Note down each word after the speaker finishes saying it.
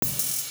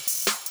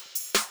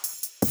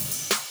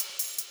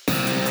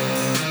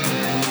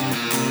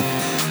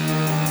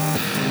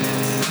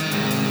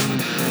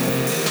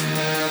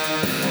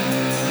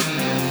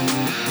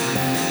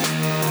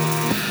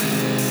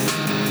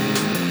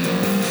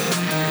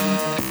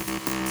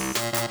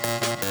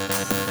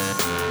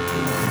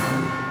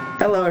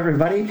Hello,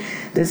 everybody.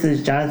 This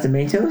is Jonathan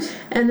Matos.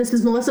 And this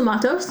is Melissa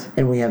Matos.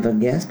 And we have a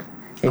guest.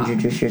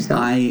 Introduce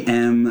yourself. I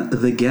am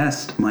the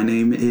guest. My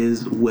name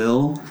is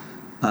Will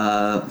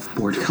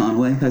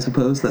Ford-Conway, I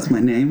suppose. That's my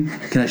name.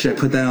 Should I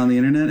put that on the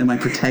internet? Am I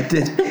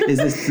protected? Is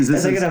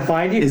this going to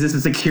find you? Is this a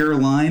secure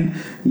line?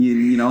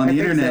 You know, on the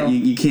internet, so.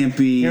 you can't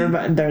be...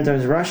 There are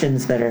those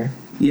Russians that are...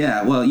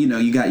 Yeah, well,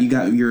 you got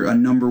you're a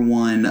number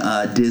one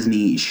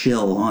Disney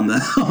shill on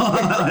the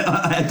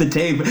at the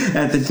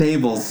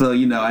table. So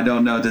I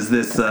don't know. Does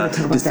this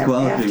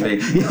disqualify me?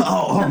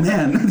 Oh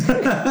man.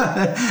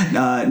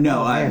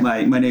 No,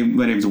 my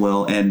name's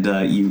Will, and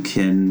you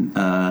can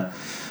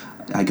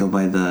I go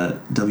by the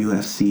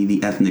WFC,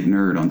 the Ethnic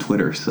Nerd, on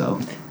Twitter.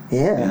 So.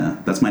 Yeah,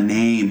 that's my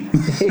name.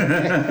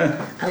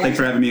 Thanks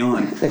for having me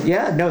on.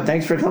 Yeah, no,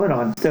 thanks for coming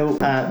on. So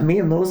me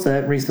and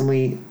Melissa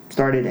recently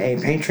started a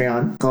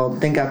Patreon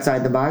called Think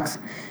Outside the Box.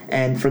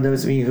 And for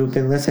those of you who've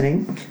been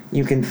listening,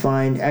 you can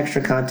find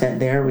extra content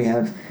there. We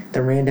have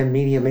the Random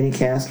Media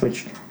Minicast,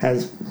 which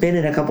has been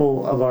in a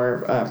couple of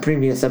our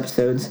previous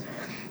episodes,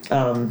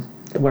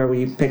 where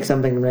we pick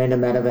something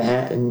random out of a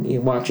hat and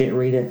you watch it,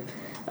 read it,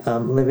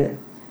 live it,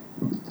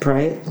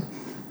 pray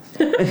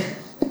it.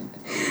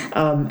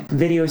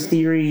 Video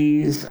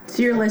series,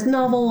 serialized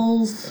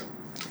novels,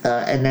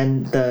 and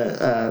then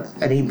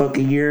an ebook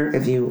a year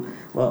if you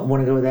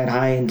want to go that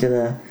high into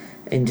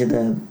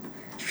the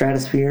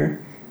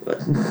stratosphere.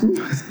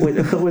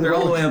 They're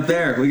all the way up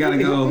there. We got to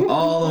go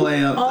all the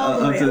way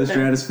up to the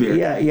stratosphere.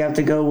 Yeah, you have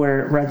to go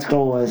where Red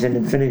Skull was in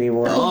Infinity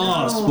War.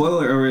 Oh,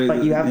 spoiler!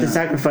 But you have to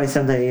sacrifice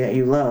something that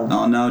you love.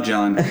 Oh no,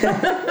 John.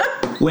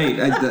 Wait,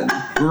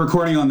 we're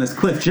recording on this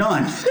cliff,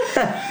 John.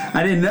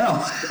 I didn't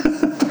know.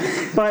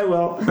 Bye,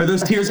 Will. Are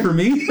those tears for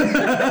me? Is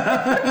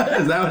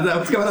that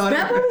what's going on? Is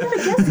that what we have a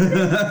guest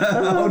today?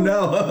 Oh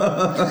no!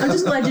 I'm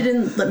just glad you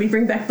didn't let me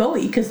bring back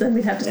Bowie, because then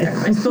we'd have to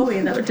sacrifice Bowie,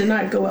 and that did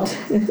not go well.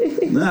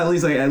 No, at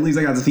least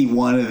I got to see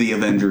one of the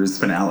Avengers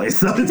finales,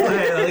 so it's like,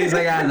 at least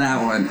I got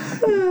that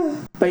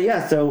one. But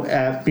yeah,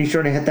 so be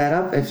sure to hit that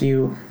up if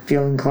you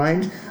feel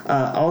inclined.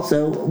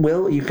 Also,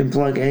 Will, you can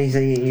plug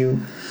anything that you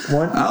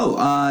want.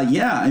 Oh,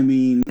 yeah. I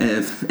mean,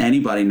 if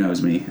anybody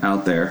knows me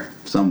out there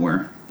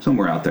somewhere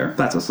out there.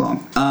 That's a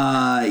song.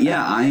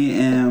 Yeah, I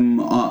am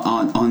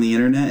on the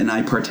internet, and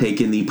I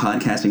partake in the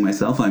podcasting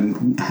myself.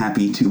 I'm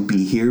happy to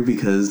be here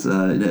because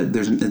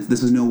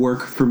this is no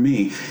work for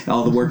me.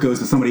 All the work goes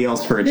to somebody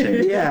else for a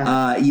change.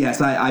 Yeah. Yes,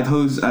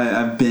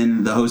 I've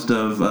been the host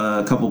of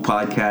a couple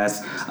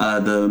podcasts.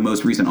 The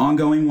most recent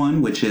ongoing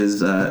one, which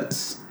is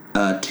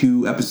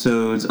 2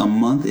 episodes a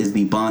month, is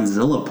the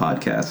Bondzilla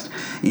podcast,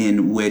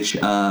 in which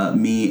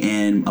me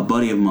and a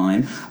buddy of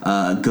mine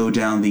go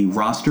down the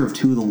roster of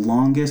 2 of the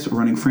longest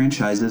running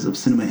franchises of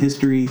cinema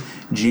history,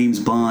 James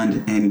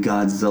Bond and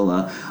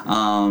Godzilla.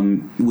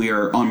 We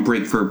are on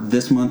break for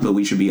this month, but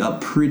we should be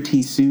up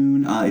pretty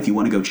soon if you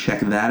want to go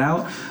check that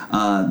out.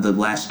 The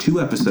last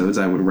 2 episodes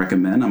I would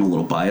recommend. I'm a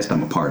little biased.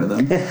 I'm a part of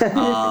them.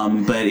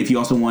 But if you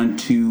also want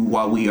to,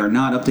 while we are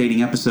not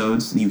updating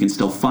episodes, you can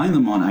still find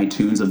them on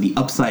iTunes of the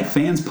Upside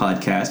Fans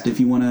podcast if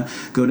you want to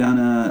go down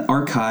an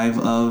archive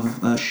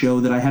of a show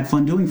that I had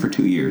fun doing for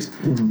 2 years.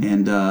 Mm-hmm.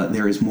 And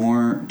there is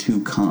more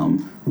to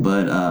come.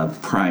 But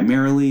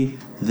primarily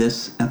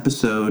this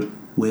episode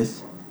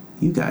with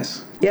you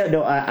guys. Yeah,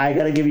 no, I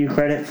got to give you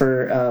credit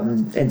for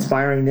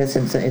inspiring this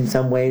in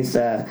some ways.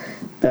 The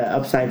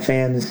Upside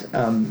Fans,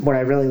 what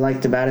I really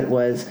liked about it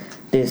was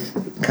this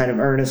kind of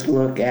earnest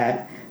look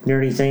at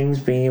nerdy things,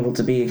 being able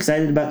to be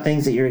excited about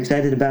things that you're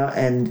excited about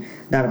and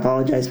not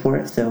apologize for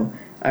it. So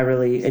I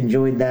really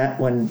enjoyed that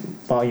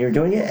while you're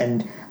doing it,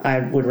 and I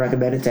would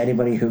recommend it to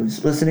anybody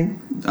who's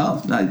listening.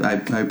 Oh,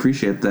 I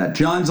appreciate that.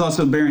 John's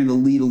also bearing the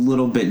lead a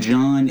little bit.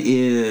 John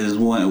is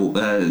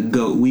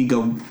we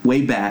go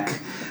way back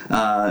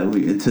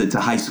to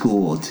high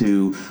school,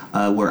 to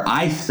where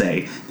I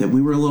say that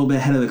we were a little bit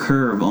ahead of the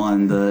curve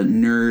on the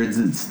nerds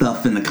and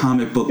stuff in the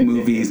comic book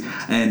movies.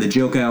 And the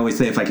joke I always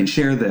say, if I can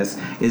share this,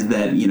 is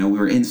that we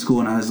were in school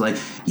and I was like,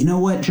 you know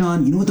what,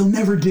 John? You know what they'll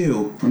never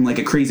do? I'm like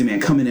a crazy man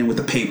coming in with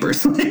the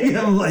papers.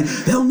 I'm like,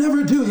 they'll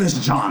never do this,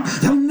 John.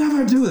 They'll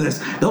never do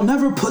this. They'll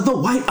never put the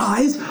white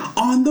eyes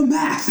on the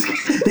mask.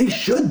 They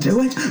should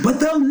do it, but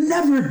they'll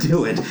never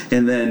do it.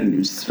 And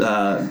then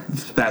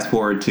fast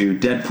forward to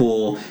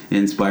Deadpool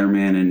and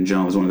Spider-Man, and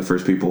John was one of the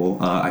first people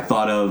I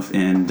thought of,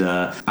 and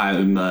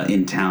I'm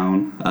in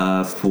town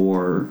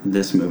for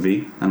this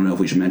movie. I don't know if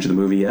we should mention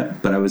the movie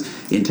yet, but I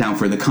was in town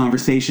for the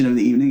conversation of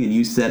the evening, and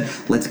you said,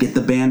 let's get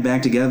the band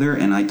back together,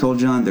 and I told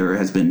John there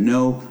has been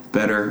no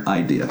better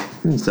idea.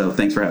 So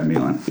thanks for having me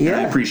on. Yeah.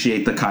 And I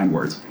appreciate the kind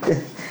words.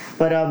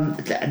 But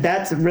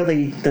that's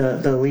really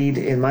the lead,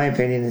 in my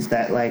opinion, is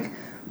that, like,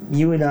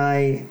 you and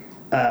I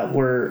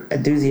were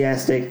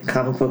enthusiastic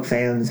comic book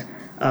fans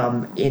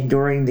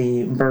during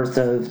the birth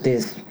of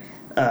this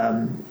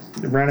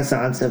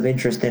renaissance of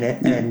interest in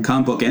it. Yeah, and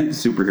comic book and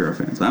superhero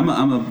fans. I'm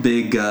a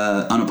big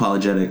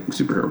unapologetic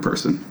superhero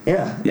person.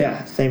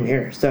 Yeah, same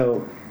here.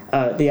 So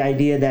the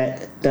idea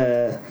that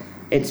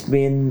it's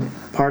been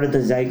part of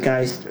the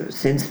zeitgeist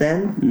since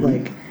then,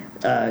 like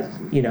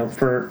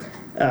for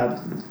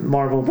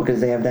Marvel, because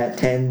they have that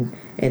 10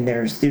 in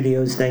their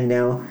studios thing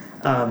now.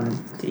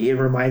 It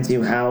reminds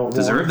you how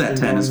deserve that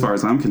 10 as far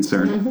as I'm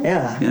concerned. Mm-hmm.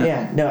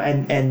 Yeah. No,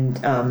 and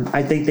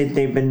I think that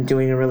they've been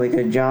doing a really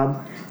good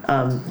job.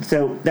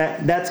 So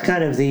that's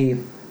kind of the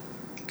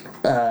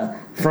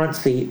front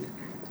seat.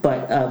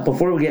 But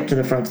before we get to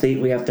the front seat,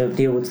 we have to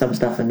deal with some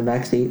stuff in the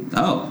back seat.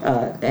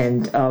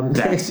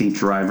 Backseat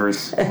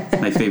drivers.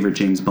 My favorite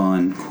James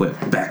Bond quip: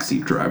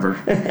 backseat driver.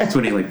 That's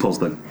when he pulls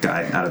the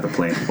guy out of the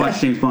plane. Watch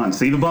James Bond.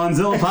 See the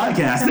Bondzilla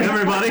podcast,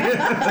 everybody.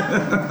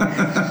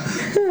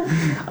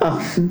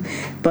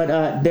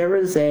 But there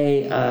was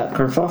a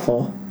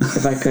kerfuffle,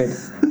 if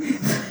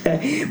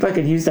I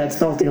could use that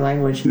salty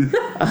language.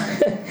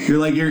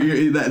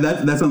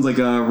 That sounds like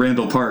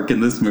Randall Park in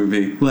this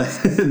movie.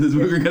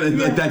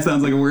 That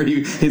sounds like a word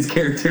his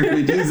character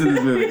would use in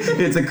this movie.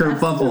 It's a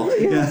kerfuffle.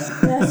 Yeah.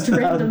 That's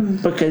random.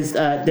 Because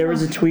there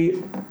was a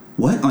tweet.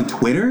 What, on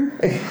Twitter?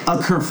 A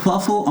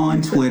kerfuffle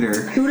on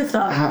Twitter. Who would have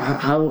thought?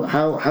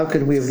 How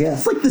could we have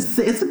guessed? It's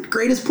the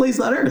greatest place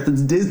on earth.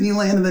 It's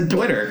Disneyland and then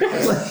Twitter.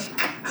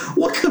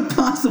 What could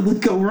possibly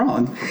go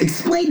wrong?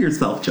 Explain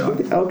yourself,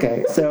 John.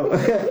 Okay, so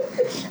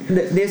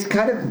this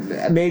kind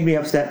of made me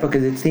upset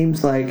because it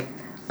seems like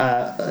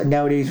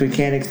nowadays we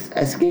can't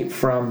escape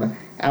from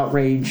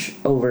outrage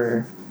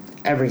over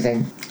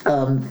everything.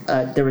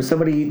 There was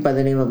somebody by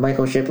the name of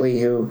Michael Shipley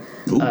who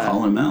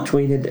call him out.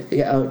 Tweeted,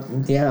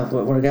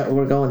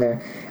 we're going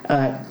there.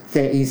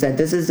 He said,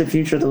 "This is the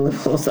future the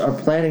liberals are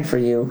planning for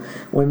you.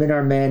 Women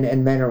are men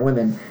and men are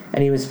women."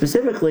 And he was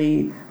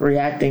specifically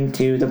reacting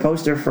to the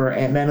poster for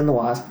Ant-Man and the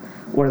Wasp,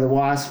 where the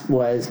Wasp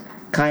was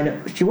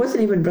she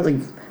wasn't even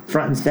really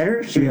front and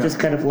center. She was just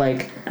kind of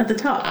at the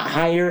top,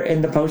 higher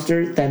in the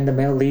poster than the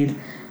male lead.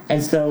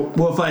 And so,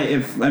 well,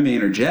 if I may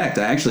interject,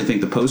 I actually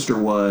think the poster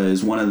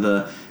was one of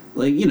the,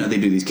 they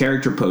do these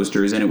character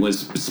posters, and it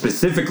was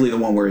specifically the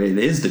one where it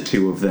is the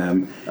two of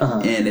them,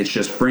 and it's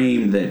just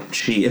framed that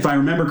she, if I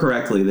remember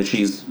correctly, that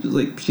she's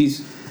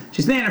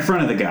standing in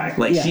front of the guy,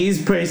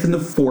 she's placed in the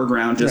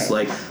foreground, just you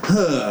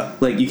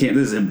can't.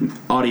 This is an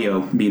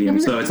audio medium,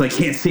 so it's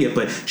can't see it,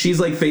 but she's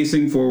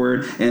facing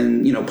forward,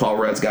 and Paul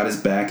Rudd's got his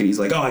back, and he's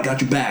like, "Oh, I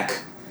got your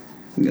back."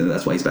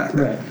 That's why he's back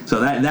there. Right.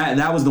 So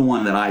that was the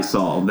one that I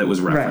saw that was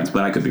referenced,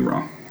 but I could be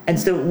wrong. And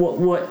so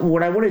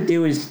what I want to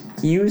do is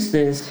use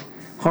this,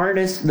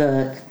 harness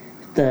the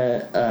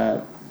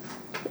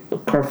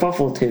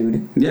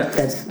kerfuffletude. Yeah.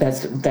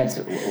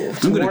 That's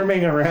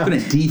swarming around. I'm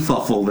gonna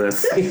defuffle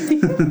this.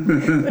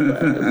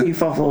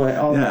 Defuffle it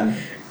all. Yeah.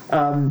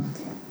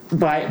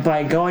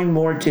 By going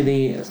more to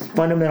the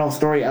fundamental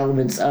story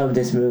elements of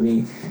this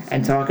movie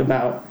and talk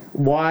about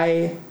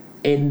why,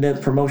 in the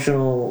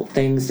promotional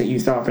things that you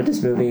saw for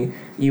this movie,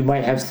 you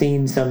might have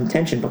seen some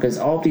tension, because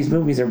all of these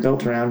movies are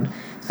built around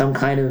some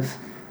kind of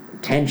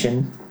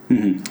tension.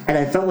 Mm-hmm. And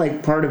I felt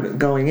like part of it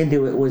going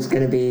into it was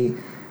going to be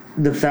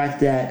the fact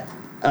that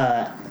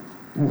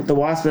the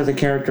Wasp as a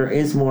character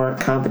is more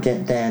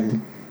competent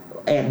than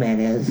Ant-Man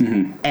is.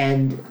 Mm-hmm.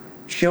 And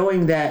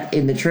showing that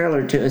in the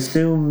trailer, to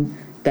assume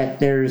that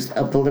there's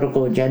a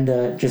political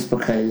agenda just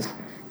because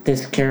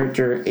this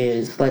character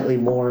is slightly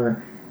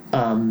more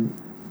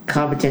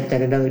competent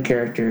than another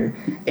character,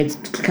 it's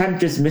kind of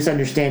just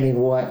misunderstanding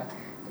what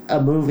a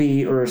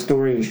movie or a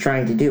story is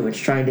trying to do. It's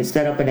trying to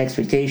set up an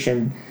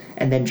expectation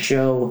and then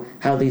show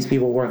how these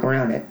people work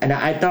around it. And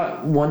I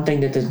thought one thing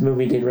that this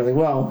movie did really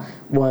well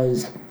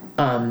was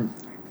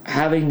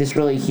having this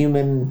really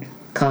human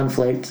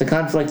conflict. The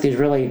conflict is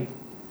really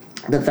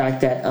the fact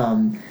that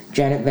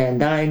Janet Van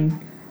Dyne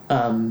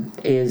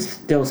is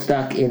still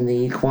stuck in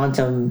the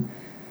quantum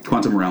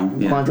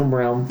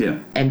realm. Yeah.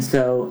 And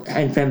so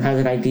Hank-Pym has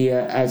an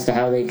idea as to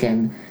how they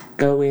can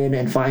go in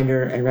and find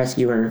her and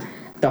rescue her.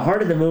 The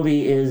heart of the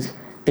movie is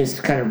this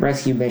kind of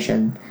rescue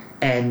mission,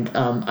 and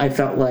I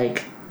felt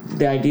like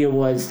the idea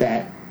was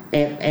that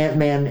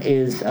Ant-Man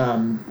is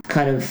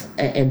kind of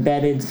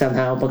embedded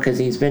somehow because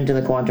he's been to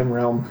the quantum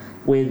realm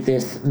with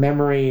this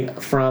memory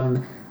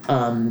from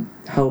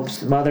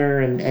Hope's mother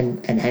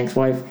and Hank's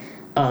wife.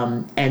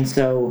 And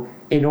so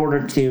in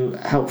order to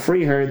help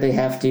free her, they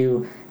have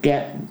to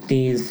get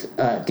these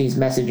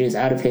messages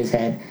out of his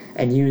head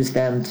and use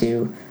them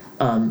to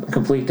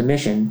complete the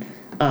mission.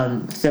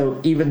 So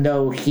even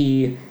though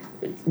he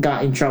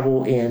got in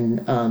trouble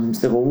in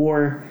Civil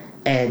War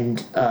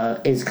and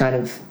is kind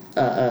of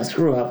a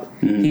screw-up,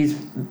 mm-hmm. he's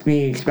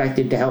being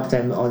expected to help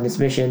them on this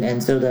mission.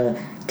 And so the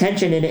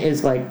tension in it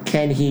is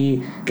can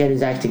he get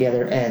his act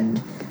together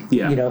and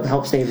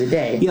help save the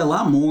day? Yeah, a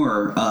lot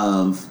more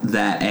of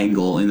that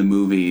angle in the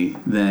movie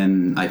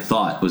than I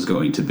thought was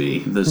going to be.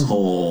 This mm-hmm.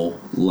 whole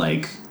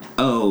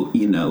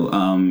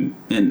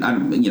and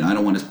I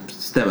don't want to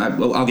step.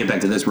 I'll get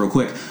back to this real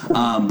quick.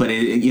 But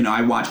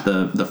I watched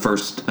the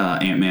first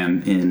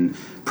Ant-Man in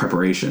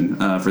preparation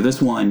for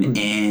this one,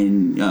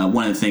 and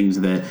one of the things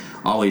that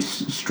always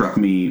struck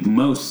me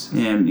most,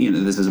 and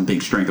this is a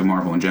big strength of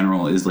Marvel in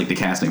general, is like the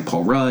casting of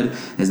Paul Rudd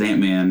as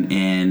Ant-Man,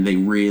 and they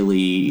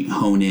really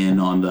hone in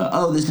on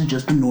this is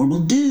just a normal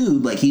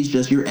dude, like he's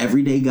just your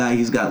everyday guy,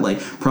 he's got like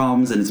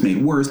problems and it's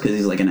made worse because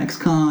he's like an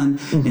ex-con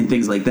and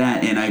things like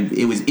that. And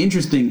it was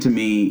interesting to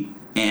me,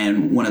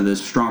 and one of the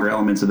stronger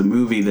elements of the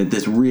movie, that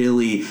this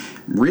really,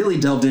 really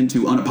delved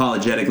into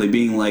unapologetically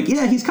being like,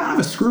 yeah, he's kind of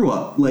a screw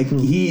up. Like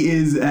he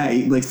is,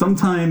 like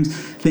sometimes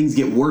things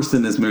get worse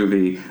in this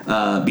movie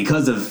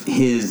because of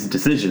his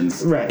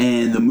decisions. Right.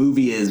 And the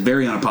movie is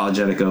very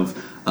unapologetic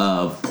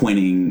of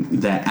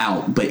pointing that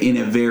out, but in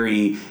a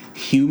very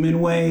human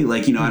way.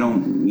 Like, I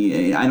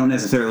don't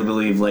necessarily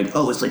believe like,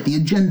 oh, it's like the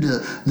agenda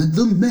that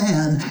the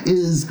man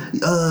is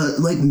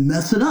like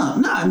messing up.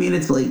 No, I mean,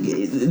 it's like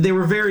they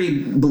were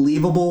very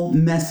believable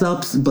mess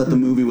ups, but the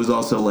movie was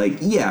also like,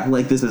 yeah,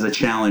 like this is a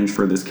challenge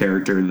for this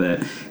character,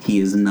 that he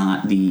is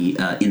not the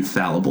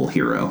infallible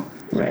hero.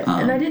 Right.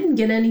 And I didn't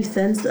get any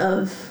sense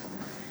of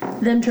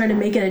them trying to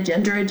make it a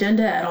gender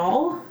agenda at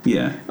all.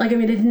 Yeah. Like, I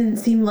mean, it didn't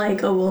seem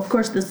like, oh, well, of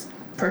course this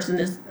person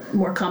is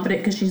more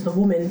competent because she's the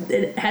woman.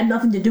 It had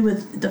nothing to do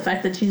with the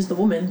fact that she's the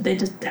woman. They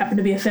just happen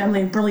to be a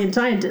family of brilliant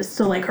scientists.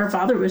 So, like, her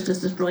father was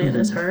just as brilliant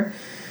as her.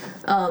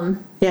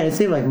 Yeah, it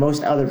seemed like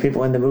most other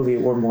people in the movie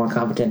were more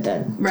competent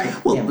than... Right.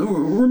 Well,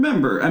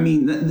 remember, I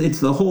mean, it's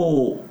the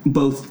whole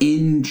both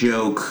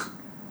in-joke...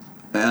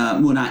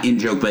 not in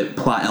joke, but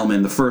plot element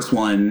in the first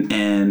one,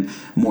 and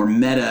more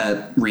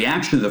meta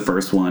reaction to the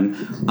first one,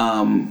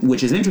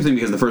 which is interesting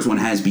because the first one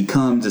has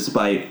become,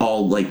 despite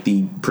all like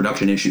the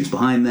production issues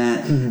behind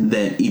that,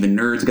 that even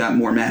nerds got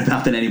more mad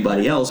about than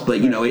anybody else. But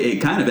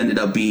it kind of ended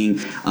up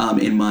being,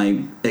 in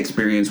my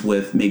experience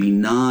with maybe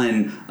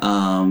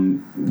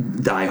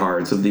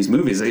diehards of these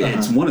movies,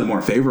 it's one of the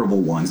more favorable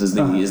ones. Is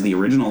the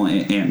original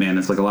Ant-Man.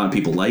 It's like a lot of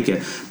people like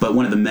it, but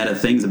one of the meta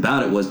things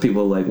about it was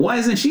people were like, why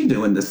isn't she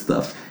doing this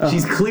stuff?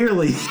 She's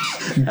clearly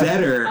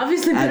better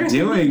at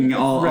doing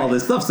all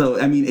this stuff.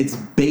 So I mean, it's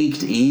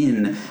baked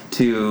in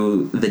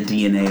to the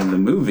DNA of the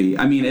movie.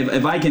 I mean,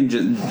 if I can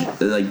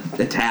just like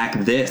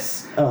attack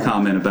this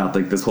comment about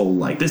like this whole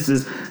like this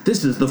is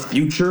the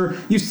future.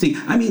 You see,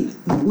 I mean,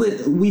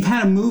 we've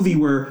had a movie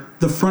where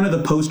the front of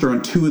the poster on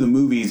 2 of the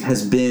movies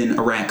has been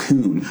a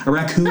raccoon. A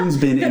raccoon's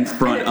been in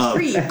front of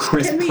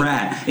Chris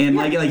Pratt, and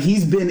like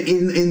he's been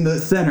in the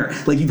center.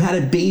 Like you've had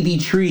a baby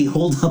tree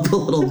hold up a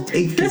little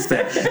tape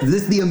cassette. Is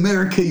this the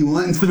America you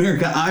want? It's the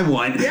America I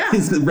want. Yeah.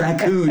 It's the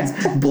raccoons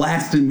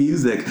blasting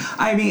music.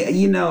 I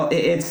mean,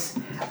 it's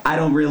I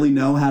don't really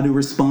know how to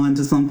respond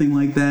to something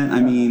like that.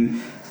 I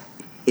mean,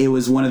 it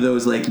was one of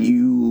those like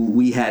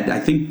I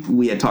think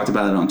we had talked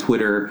about it on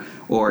Twitter,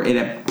 or it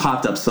had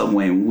popped up some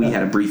way, and we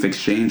had a brief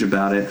exchange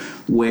about it,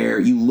 where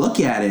you look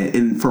at it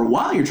and for a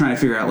while you're trying to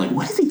figure out like,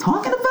 what is he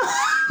talking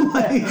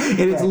about? And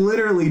it's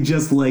literally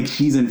just like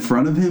she's in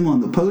front of him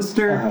on the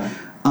poster.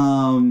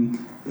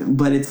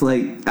 But it's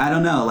like, I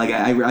don't know, like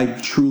I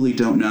truly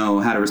don't know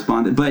how to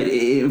respond. But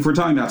if we're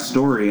talking about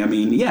story, I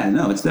mean, yeah,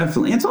 no, it's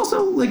definitely, it's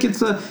also like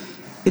it's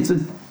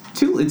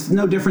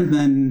no different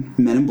than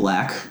Men in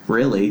Black,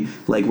 really,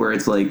 like where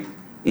it's like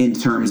in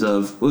terms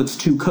of, well, it's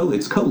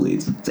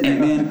co-leads. It's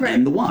Ant-Man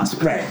and the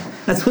Wasp. Right.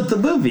 That's what the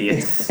movie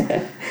is.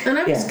 And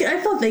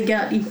I thought they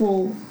got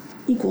equal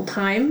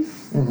time.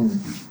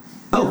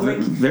 Oh,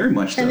 very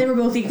much so. And they were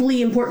both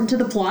equally important to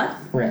the plot.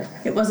 Right.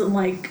 It wasn't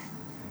like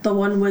the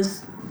one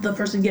was the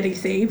person getting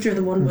saved or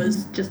the one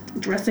was just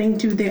dressing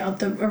to the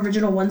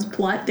original one's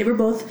plot. They were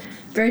both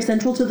very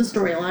central to the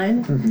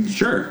storyline.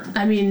 Sure.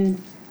 I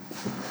mean,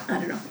 I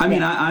don't know. I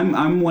mean,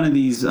 I'm one of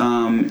these,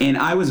 and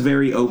I was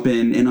very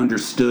open and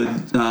understood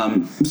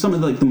some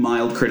of the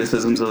mild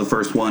criticisms of the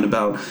first one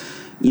about,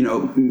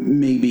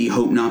 maybe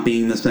Hope not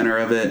being the center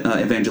of it,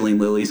 Evangeline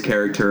Lilly's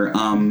character.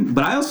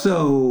 But I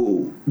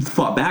also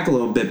fought back a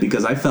little bit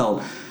because I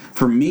felt,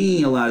 for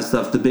me, a lot of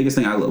stuff, the biggest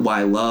thing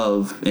why I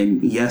love,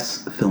 and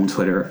yes, film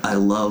Twitter, I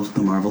love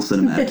the Marvel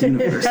Cinematic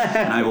Universe.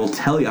 And I will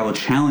tell you, I will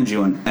challenge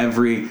you on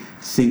every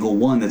single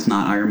one that's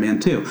not Iron Man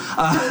 2. One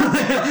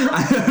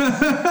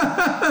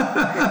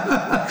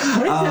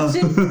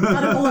exception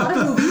out of a lot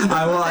of movies.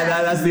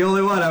 That's the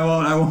only one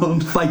I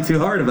won't fight too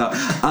hard about.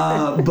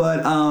 But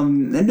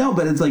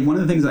it's like one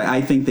of the things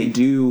I think they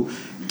do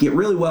get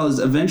really well is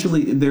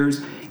eventually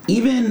there's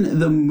even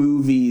the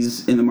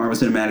movies in the Marvel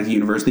Cinematic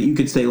Universe that you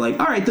could say like,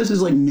 all right, this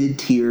is like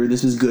mid-tier,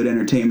 this is good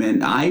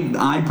entertainment.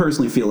 I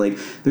personally feel like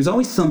there's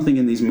always something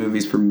in these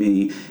movies for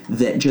me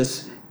that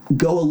just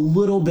go a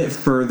little bit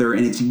further,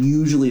 and it's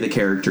usually the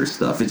character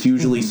stuff. It's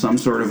usually some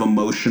sort of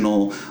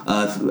emotional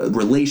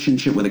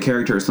relationship with a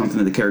character or something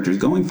that the character is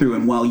going through.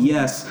 And while,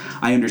 yes,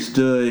 I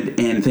understood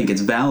and think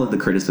it's valid the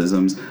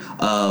criticisms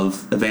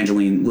of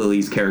Evangeline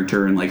Lilly's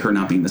character and like her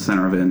not being the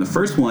center of it in the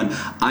first one,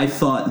 I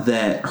thought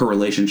that her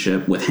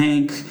relationship with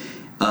Hank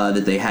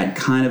that they had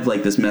kind of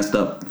like this messed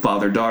up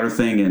father-daughter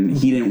thing, and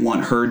he didn't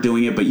want her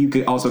doing it, but you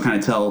could also kind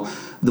of tell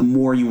the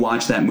more you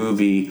watch that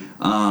movie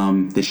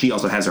that she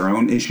also has her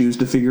own issues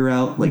to figure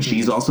out. Like,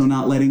 she's also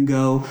not letting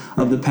go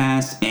of the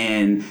past.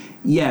 And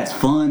yeah, it's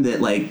fun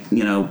that, like,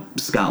 you know,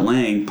 Scott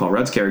Lang, Paul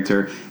Rudd's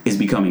character, is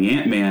becoming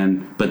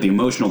Ant-Man, but the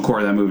emotional core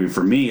of that movie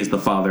for me is the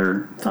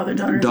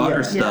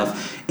father-daughter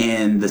stuff.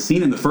 And the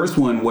scene in the first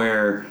one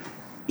where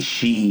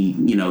she,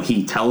 you know,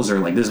 he tells her,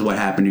 like, this is what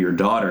happened to your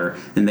daughter,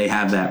 and they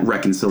have that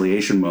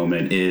reconciliation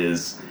moment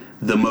is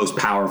the most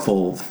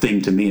powerful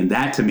thing to me, and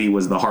that to me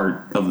was the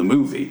heart of the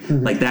movie.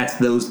 Like, that's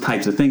those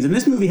types of things. And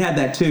this movie had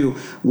that too,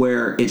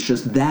 where it's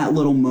just that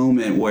little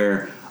moment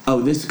where,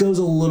 oh, this goes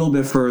a little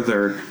bit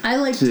further. I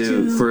like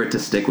for it to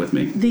stick with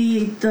me.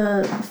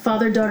 The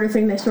father-daughter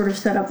thing they sort of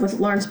set up with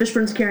Lawrence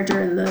Fishburne's character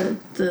and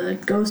the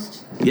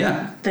ghost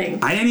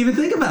thing. I didn't even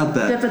think about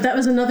that. But that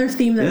was another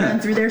theme that ran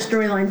through their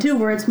storyline too,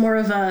 where it's more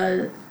of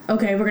a,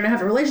 okay, we're going to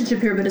have a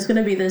relationship here, but it's going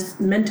to be this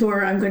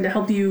mentor, I'm going to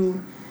help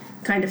you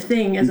kind of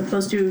thing, as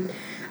opposed to,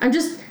 I'm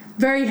just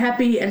very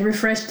happy and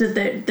refreshed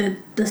that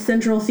the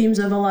central themes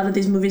of a lot of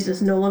these movies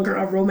is no longer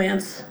a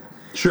romance.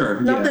 Sure.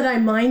 Not that I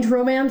mind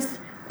romance,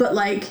 but,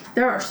 like,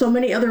 there are so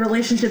many other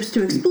relationships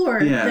to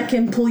explore that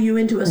can pull you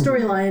into a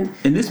storyline.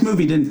 And this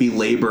movie didn't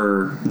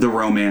belabor the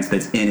romance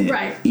that's in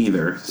it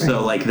either.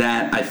 So, like,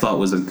 that I thought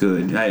was a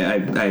good...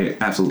 I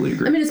absolutely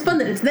agree. I mean, it's fun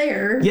that it's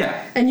there.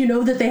 Yeah. And you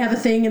know that they have a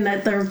thing and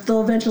that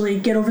they'll eventually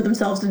get over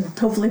themselves and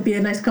hopefully be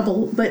a nice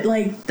couple. But,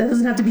 like, that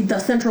doesn't have to be the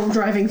central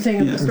driving thing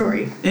of the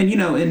story. And, you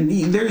know, and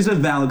there's a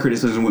valid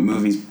criticism with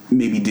movies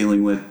maybe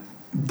dealing with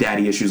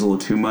daddy issues a little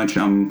too much.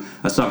 I'm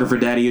a sucker for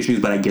daddy issues,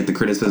 but I get the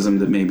criticism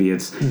that maybe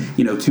it's,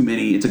 you know, too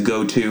many. It's a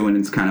go-to, and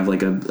it's kind of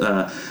like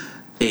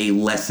a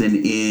lesson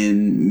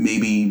in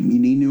maybe you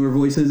need newer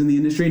voices in the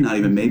industry. Not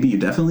even maybe, you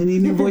definitely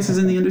need new voices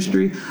in the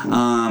industry.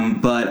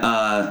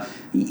 But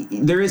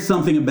there is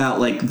something about,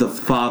 like, the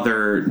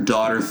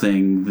father-daughter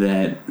thing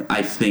that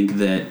I think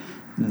that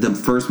the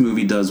first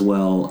movie does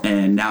well,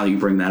 and now that you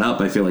bring that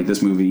up, I feel like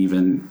this movie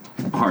even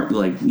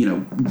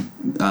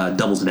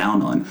doubles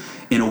down on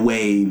in a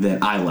way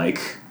that I like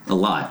a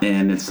lot,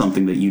 and it's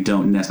something that you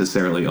don't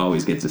necessarily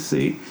always get to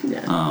see.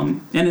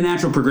 And a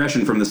natural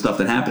progression from the stuff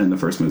that happened in the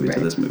first movie to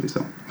this movie.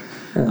 So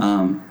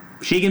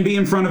she can be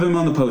in front of him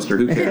on the poster.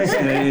 Who cares?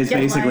 It's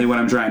basically what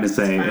I'm trying to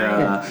say.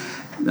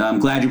 I'm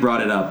glad you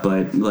brought it up,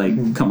 but,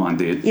 like, come on,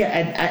 dude. Yeah,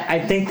 and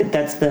I think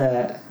that's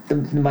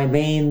my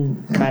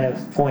main kind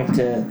of point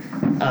to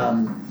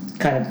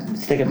kind of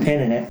stick a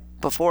pin in it.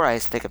 Before I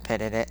stick a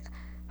pin in it,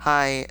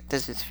 hi,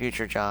 this is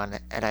Future John,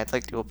 and I'd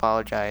like to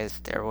apologize.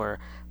 There were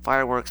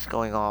fireworks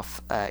going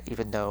off,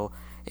 even though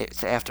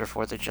it's after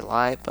 4th of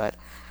July, but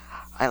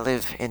I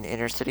live in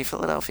inner city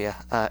Philadelphia,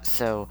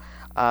 so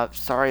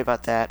sorry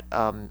about that.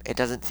 It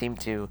doesn't seem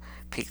to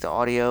peak the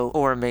audio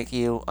or make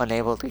you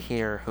unable to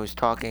hear who's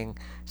talking,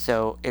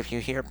 so if you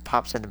hear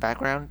pops in the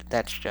background,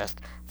 that's just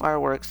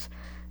fireworks.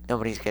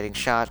 Nobody's getting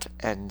shot,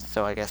 and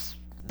so I guess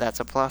that's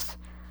a plus.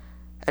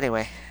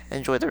 Anyway,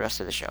 enjoy the rest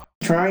of the show.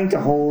 Trying to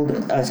hold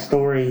a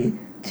story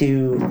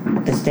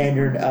to the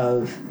standard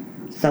of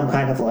some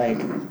kind of, like,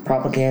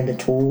 propaganda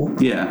tool.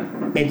 Yeah.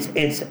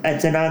 It's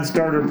a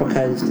non-starter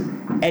because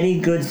any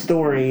good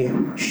story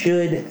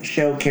should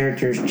show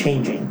characters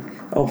changing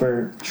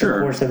over the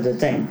course of the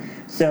thing.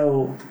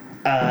 So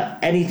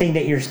anything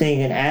that you're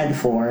seeing an ad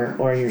for,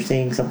 or you're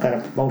seeing some kind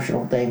of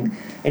promotional thing,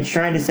 it's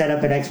trying to set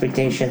up an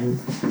expectation,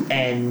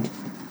 and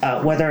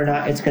whether or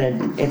not it's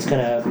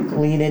gonna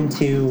lean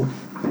into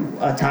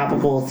a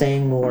topical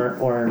thing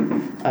or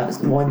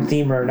one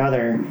theme or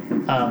another,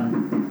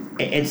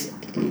 it's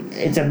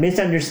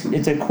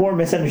a core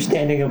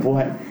misunderstanding of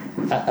what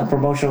a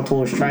promotional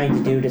tool is trying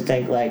to do, to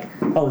think, like,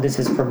 oh, this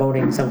is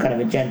promoting some kind of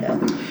agenda.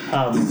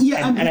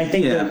 And I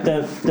think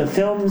the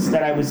films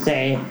that I would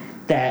say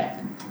that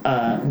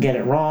get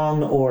it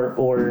wrong,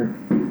 or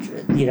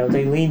you know,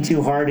 they lean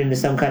too hard into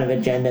some kind of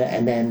agenda,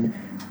 and then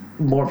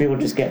more people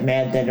just get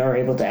mad than are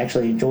able to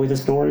actually enjoy the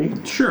story.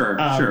 Sure.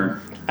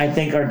 I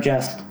think are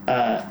just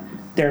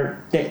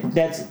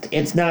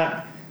it's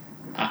not.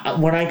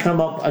 When I come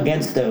up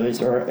against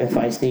those, or if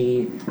I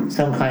see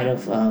some kind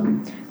of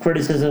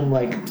criticism,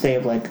 like, say,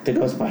 of, like, the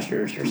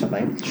Ghostbusters or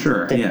something.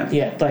 Sure.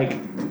 Like,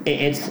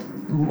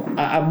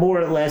 I'm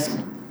more or less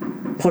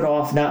put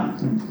off, not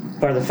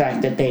by the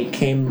fact that they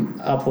came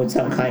up with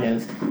some kind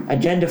of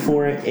agenda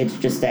for it. It's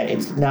just that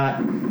it's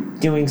not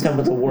doing some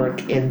of the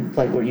work in,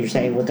 like, what you're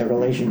saying with the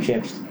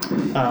relationships.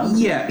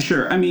 Yeah,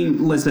 sure. I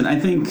mean, listen, I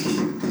think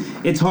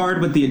it's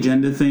hard with the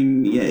agenda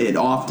thing. It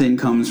often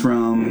comes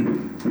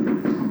from,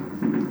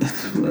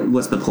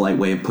 what's the polite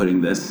way of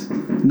putting this?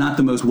 Not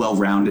the most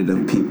well-rounded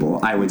of people,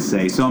 I would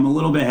say. So I'm a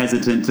little bit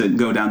hesitant to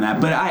go down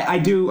that. But I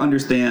do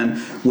understand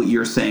what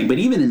you're saying. But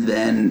even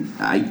then,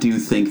 I do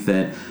think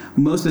that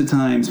most of the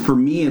times, for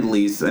me at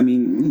least, I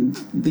mean,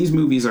 these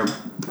movies are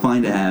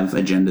fine to have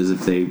agendas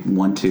if they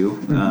want to,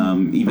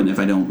 even if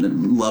I don't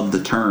love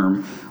the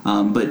term.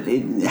 But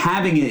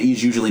having it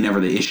is usually never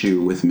the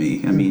issue with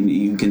me. I mean,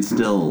 you can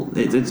still,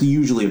 it's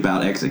usually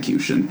about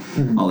execution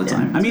all the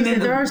time. I mean,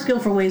 there are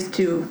skillful ways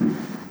to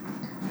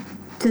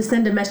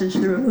send a message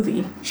through a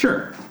movie.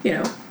 Sure. You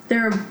know,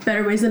 there are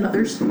better ways than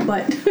others,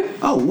 but...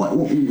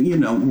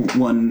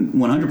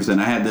 100%.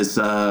 I had this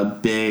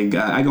big,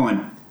 I go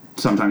on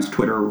sometimes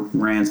Twitter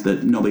rants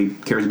that nobody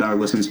cares about or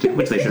listens to,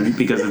 which they shouldn't,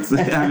 because it's,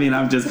 I mean,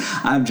 I'm just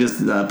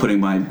putting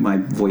my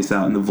voice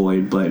out in the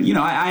void. But, you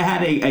know, I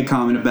had a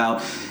comment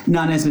about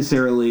not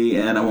necessarily,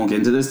 and I won't get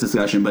into this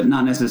discussion, but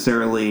not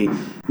necessarily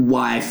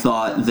why I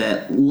thought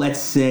that, let's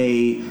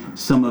say,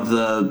 some of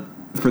the,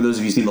 for those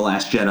of you who've seen The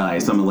Last Jedi,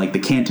 some of like the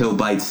Canto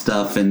Bight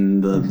stuff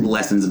and the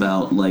lessons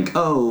about like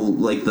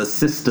the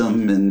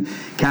system and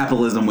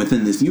capitalism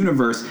within this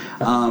universe,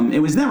 it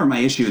was never my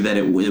issue that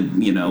it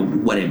would, you know,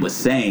 what it was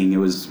saying. It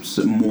was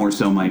more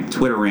so my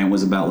Twitter rant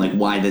was about like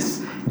why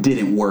this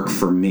didn't work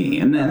for me.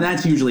 And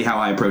that's usually how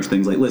I approach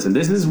things. Like, listen,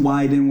 this is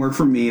why it didn't work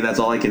for me. That's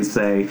all I can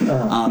say.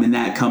 And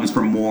that comes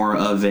from more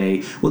of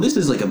a, well, this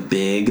is like a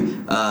big,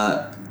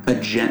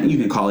 agenda, you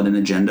can call it an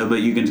agenda, but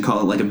you can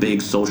call it like a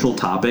big social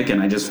topic,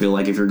 and I just feel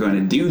like if you're going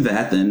to do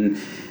that, then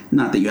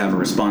not that you have a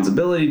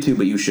responsibility to,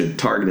 but you should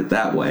target it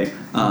that way,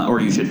 or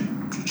you should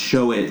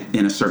show it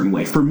in a certain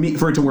way for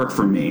it to work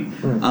for me.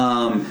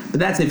 But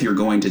that's if you're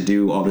going to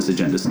do all this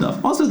agenda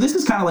stuff. Also, this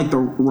is kind of like the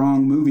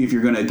wrong movie if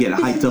you're going to get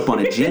hyped up on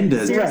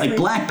agendas. Like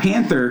Black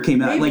Panther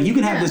came out. Like you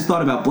can have this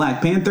thought about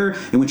Black Panther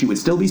in which you would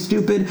still be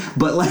stupid,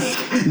 but like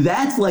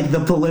that's like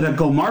the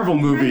political Marvel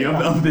movie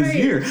of this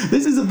year.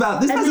 This is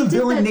about this has a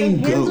villain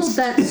named Ghost.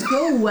 They handled that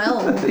so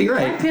well. You're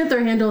right. Black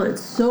Panther handled it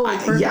so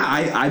perfect.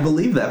 I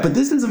believe that. But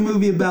this is a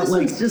movie about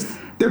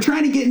they're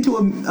trying to get into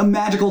a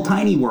magical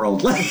tiny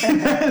world. Other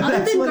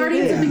than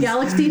Guardians of the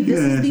Galaxy, this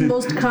is the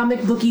most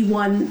comic booky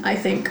one, I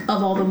think,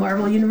 of all the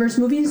Marvel Universe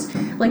movies.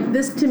 Like,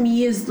 this to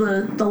me is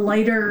the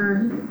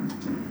lighter,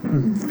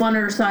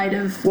 funner side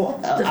of the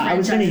franchise. I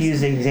was going to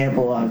use the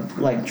example of,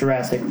 like,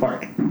 Jurassic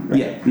Park. Right?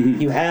 Yeah.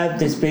 You have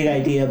this big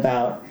idea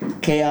about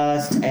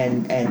chaos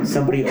and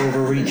somebody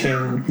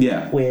overreaching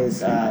with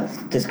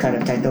this kind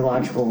of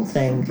technological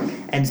thing.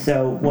 And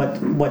so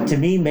what to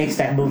me makes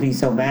that movie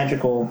so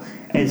magical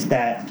is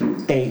that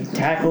they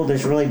tackle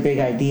this really big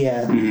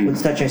idea with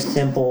such a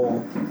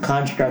simple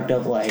construct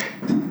of like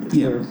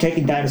you're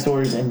taking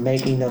dinosaurs and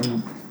making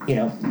them, you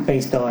know,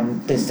 based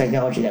on this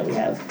technology that we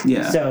have.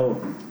 Yeah. So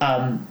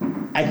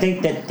I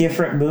think that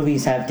different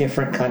movies have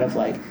different kind of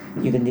like,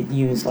 you can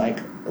use like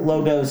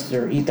logos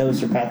or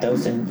ethos or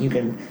pathos, and you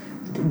can,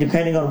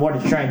 depending on what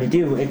it's trying to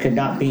do, it could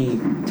not be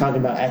talking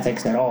about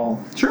ethics at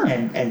all. Sure.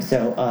 And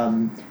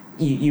so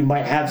you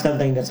might have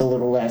something that's a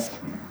little less,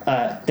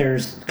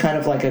 there's kind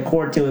of like a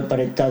chord to it, but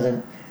it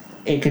doesn't,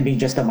 it could be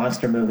just a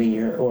monster movie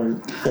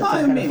or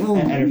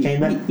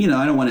entertainment. You know,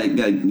 I don't want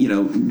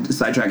to,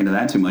 sidetrack into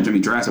that too much. I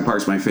mean, Jurassic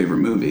Park's my favorite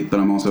movie, but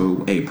I'm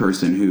also a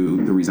person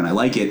who, the reason I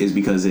like it is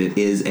because it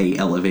is a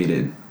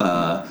elevated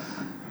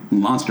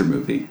monster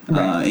movie.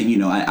 Right. And, you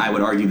know, I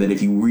would argue that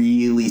if you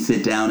really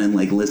sit down and,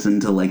 like, listen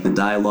to, like, the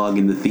dialogue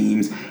and the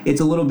themes,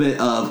 it's a little bit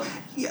of...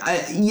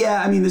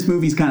 I mean, this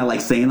movie's kind of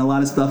like saying a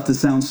lot of stuff to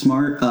sound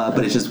smart,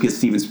 but it's just because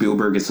Steven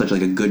Spielberg is such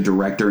like a good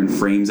director and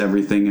frames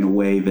everything in a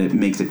way that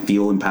makes it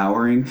feel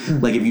empowering.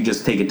 Like if you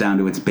just take it down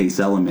to its base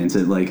elements,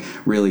 it like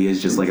really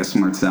is just like a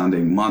smart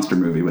sounding monster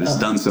movie, but it's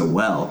done so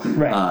well.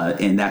 Right.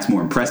 And that's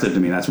more impressive to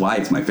me. That's why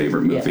it's my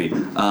favorite movie.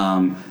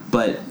 Yeah.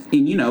 But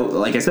you know,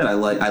 like I said,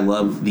 I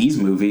love these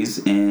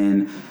movies,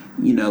 and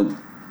you know,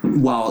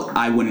 while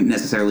I wouldn't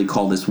necessarily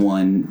call this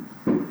one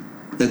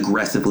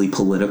aggressively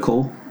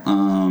political,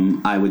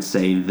 I would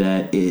say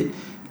that it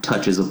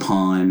touches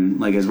upon,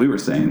 like as we were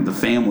saying, the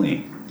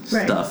family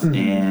stuff.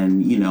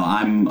 And, you know,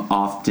 I'm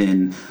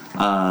often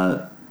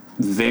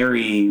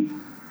very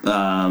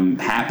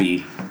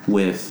happy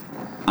with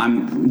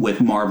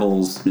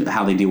Marvel's,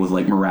 how they deal with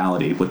like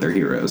morality with their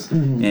heroes.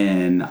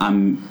 And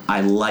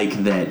I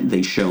like that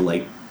they show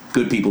like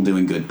good people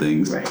doing good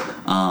things. Right.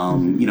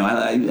 You know,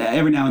 I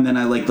every now and then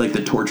I like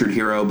the tortured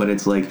hero, but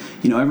it's like,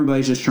 you know,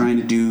 everybody's just trying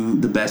to do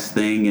the best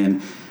thing.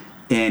 And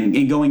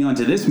going on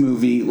to this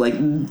movie, like,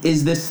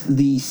 is this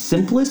the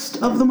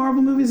simplest of the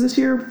Marvel movies this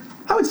year?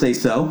 I would say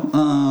so.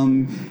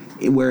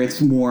 Where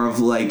it's more of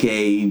like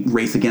a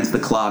race against the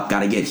clock,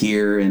 gotta get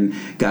here and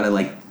gotta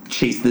like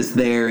chase this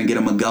there and get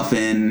a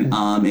MacGuffin.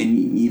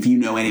 And if you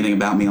know anything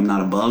about me, I'm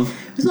not above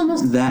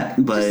almost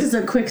that. But just as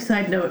a quick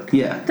side note,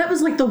 that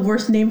was like the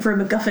worst name for a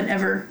MacGuffin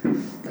ever.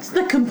 It's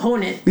the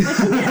component. Like,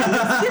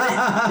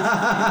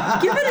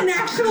 give it an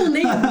actual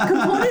name.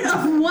 Component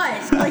of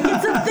what? Like,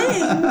 it's a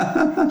thing.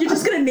 You're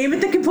just gonna name it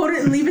the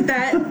component and leave it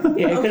that.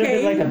 Yeah, it could have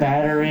been like a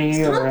battery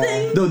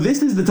something. Though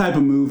this is the type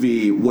of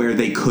movie where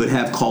they could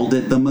have called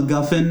it the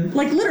MacGuffin.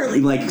 Like literally.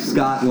 Like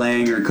Scott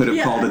Lang could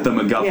have called it the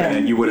MacGuffin,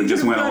 and you would have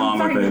just went along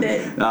with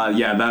it.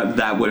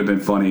 That would have been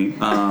funny.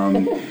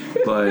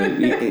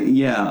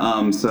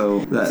 But so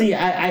that, See,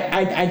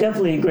 I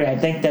definitely agree. I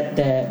think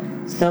that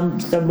some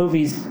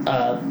movies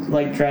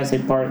like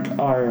Jurassic Park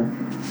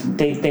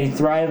they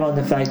thrive on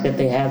the fact that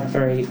they have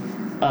very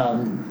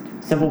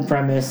simple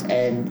premise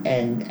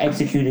and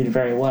executed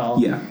very well.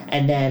 Yeah.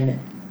 And then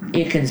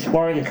it can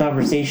spark a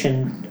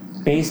conversation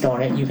based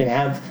on it. You can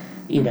have,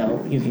 you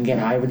can get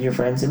high with your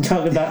friends and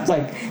talk about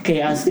like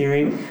chaos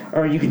theory,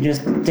 or you can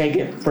just take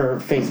it for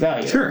face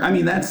value. Sure. I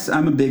mean,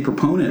 I'm a big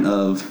proponent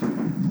of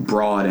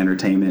broad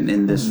entertainment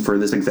in this for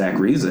this exact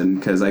reason,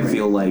 because I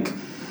feel like,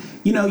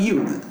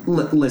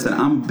 listen,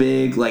 I'm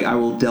big, like I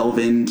will delve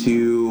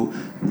into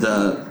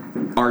the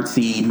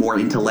artsy, more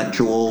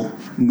intellectual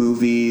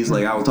movies.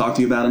 Like I will talk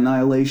to you about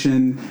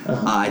Annihilation.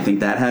 I think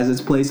that has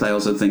its place. I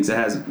also think it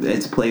has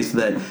its place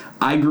that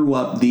I grew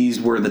up, these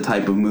were the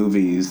type of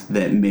movies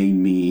that made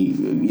me,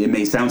 it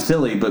may sound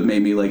silly, but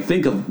made me like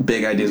think of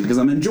big ideas, because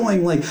I'm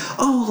enjoying like,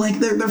 oh, like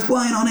they're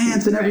flying on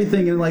ants and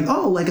everything, and like,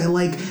 oh, like I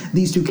like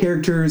these two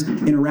characters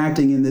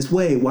interacting in this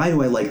way. Why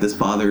do I like this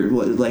father?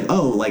 Like,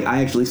 oh, like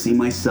I actually see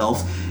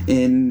myself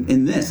in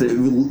this.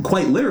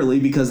 Quite literally,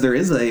 because there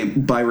is a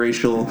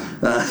biracial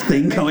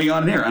thing going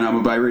on there, and I'm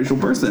a biracial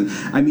person.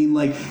 I mean,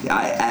 like,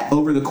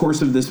 over the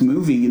course of this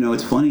movie,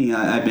 it's funny,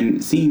 I've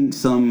been seeing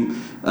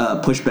some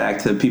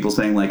pushback to people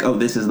saying like, oh,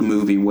 this is the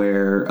movie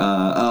where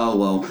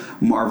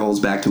Marvel's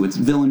back to its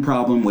villain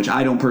problem, which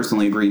I don't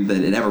personally agree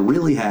that it ever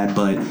really had,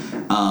 but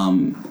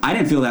I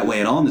didn't feel that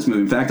way at all in this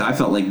movie. In fact, I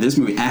felt like this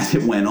movie, as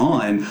it went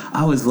on,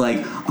 I was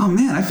like, oh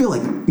man, I feel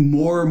like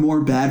more and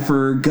more bad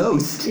for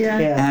Ghost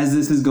as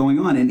this is going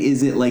on. And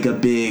is it like a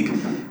big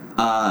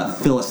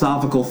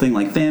philosophical thing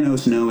like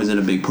Thanos? No. Is it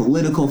a big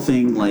political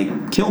thing like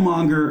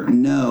Killmonger?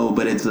 No,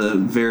 but it's a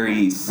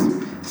very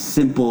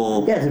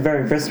simple... Yeah, it's a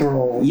very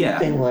visceral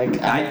thing.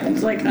 Like, I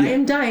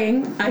am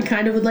dying. I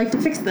kind of would like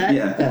to fix that.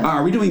 Yeah.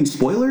 Are we doing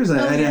spoilers?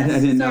 I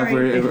didn't know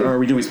if are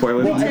we doing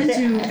spoilers? We tend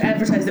to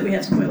advertise that we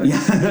have spoilers. Yeah.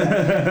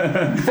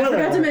 I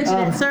forgot to mention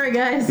it. Sorry,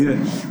 guys. Yeah.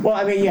 Well,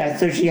 I mean,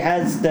 so she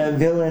has the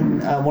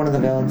villain, one of the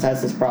villains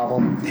has this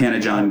problem. Hannah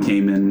John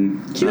came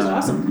in. She was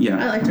awesome.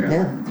 Yeah. I liked her.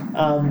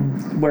 Yeah.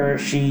 Where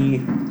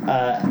she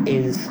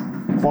is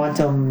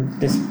quantum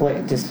has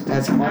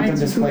quantum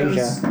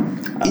dysplasia.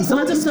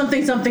 Quantum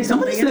something.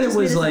 Somebody said it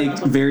was like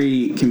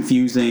very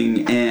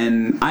confusing,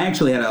 and I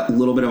actually had a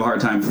little bit of a hard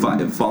time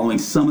following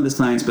some of the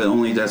science, but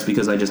only just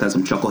because I just had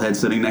some chuckleheads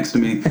sitting next to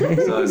me, so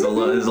it was a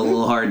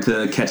little hard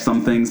to catch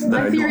some things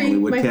that I normally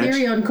would catch. My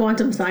theory on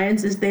quantum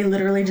science is they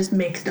literally just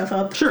make stuff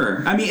up.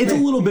 Sure, I mean it's a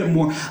little bit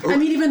more. I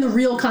mean even the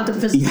real quantum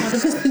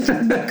physicists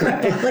just make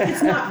crap up. Like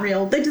it's not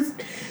real. They just.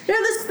 Yeah,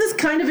 this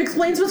kind of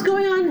explains what's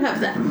going on. Have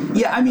that.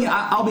 Yeah, I mean,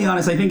 I'll be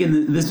honest. I think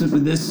in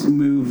this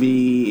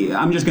movie,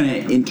 I'm just going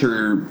to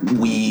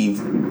interweave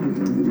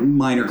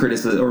minor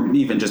criticism or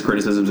even just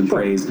criticisms and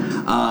praise.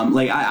 I'm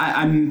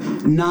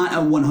not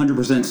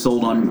 100%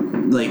 sold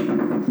on like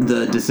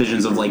the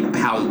decisions of like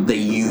how they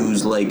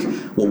use like,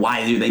 well,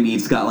 why do they need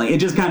Scott? Like it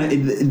just kind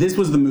of this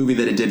was the movie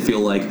that it did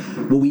feel like,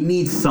 well, we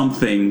need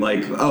something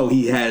like, oh,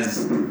 he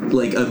has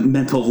like a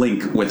mental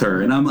link with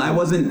her, and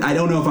I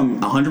don't know if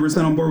I'm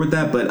 100% on board with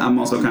that, but I'm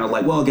also kind of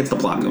like, well, it gets the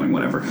plot going,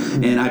 whatever,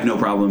 and I have no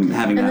problem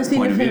having that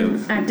point of view. And the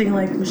scene of him acting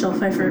like Michelle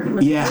Pfeiffer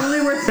was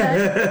totally worth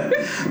that.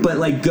 But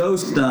like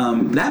Ghost,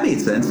 that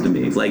made sense to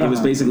me. Like it was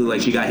basically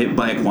like she got hit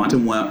by a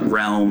quantum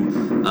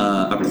realm,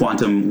 a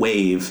quantum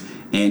wave,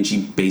 and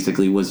she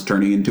basically was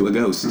turning into a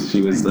ghost.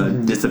 She was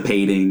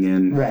dissipating,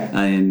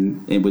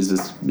 and it was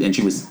this, and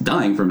she was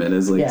dying from it.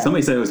 As like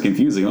somebody said, it was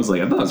confusing. I was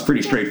like, I thought it was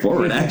pretty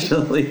straightforward,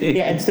 actually.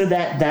 Yeah, and so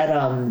that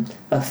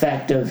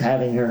effect of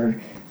having her,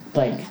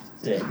 like,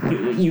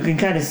 you can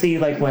kind of see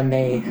like when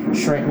they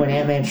shrink, when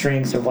Ant-Man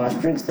shrinks or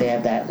Wasp shrinks, they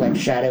have that like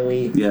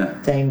shadowy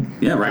thing.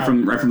 Yeah, right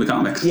from the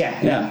comics.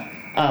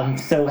 Yeah.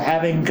 So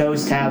having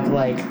Ghost have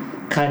like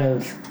kind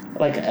of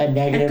like a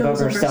negative of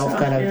herself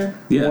kind of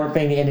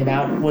warping in and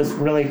out was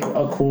really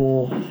a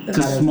cool. It's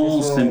a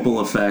small, simple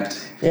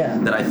effect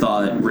that I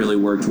thought really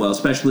worked well,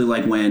 especially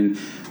like when,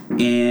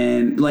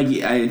 and like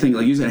I think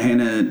like you said,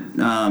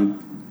 Hannah.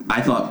 I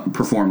thought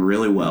performed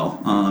really well.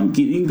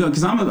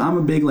 Because I'm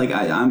a big like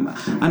I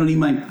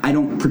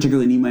don't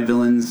particularly need my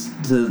villains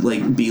to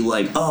like be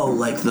like, oh,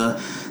 like the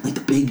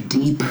big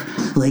deep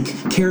like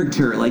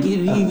character. Like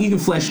you can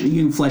flesh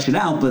it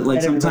out, but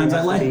like sometimes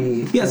I like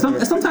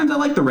sometimes I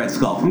like the Red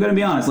Skull. I'm gonna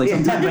be honest. Like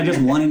sometimes I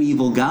just want an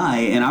evil guy,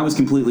 and I was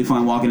completely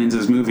fine walking into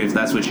this movie if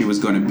that's what she was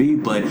going to be.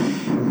 But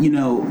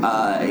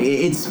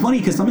it's funny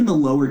because some of the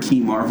lower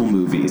key Marvel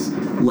movies,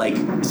 like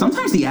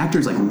sometimes the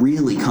actors like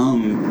really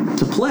come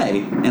to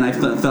play, and I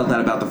felt that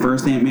about the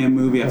first Ant-Man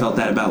movie. I felt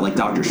that about like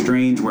Doctor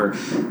Strange, where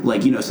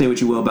like say what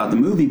you will about the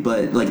movie,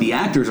 but like the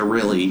actors are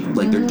really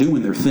like they're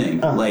doing their thing.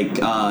 Like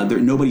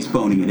nobody's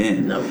phoning it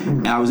in. No.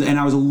 And I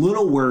was a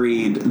little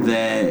worried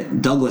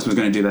that Douglas was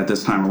going to do that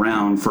this time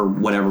around for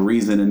whatever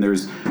reason. And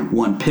there's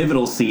one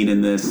pivotal scene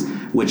in this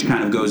which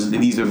kind of goes.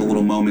 These are the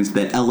little moments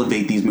that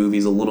elevate these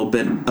movies a little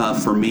bit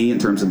for me in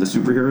terms of the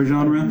superhero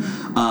genre.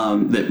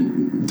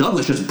 That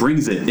Douglas just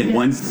brings it in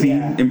one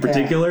scene in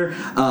particular.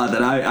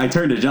 That I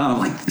turned to John. I'm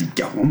like,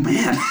 like, oh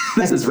man,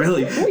 this is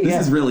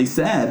really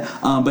sad.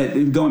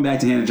 But going back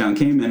to Hannah John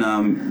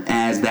Kamen,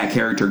 as that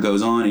character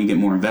goes on and you get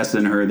more invested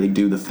in her, they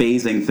do the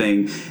phasing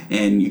thing,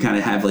 and you kind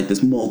of have like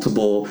this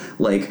multiple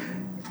like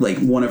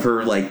one of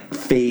her like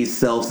phase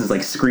selves is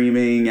like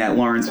screaming at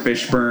Lawrence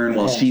Fishburne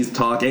while she's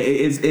talking.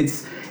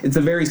 It's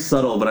a very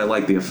subtle, but I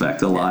like the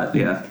effect a lot.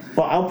 Yeah.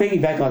 Well, I'll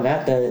piggyback on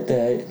that.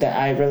 The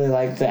I really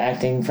liked the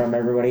acting from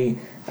everybody.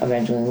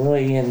 Evangeline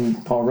Lilly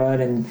and Paul Rudd,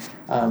 and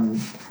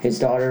his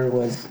daughter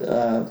was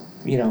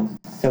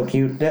so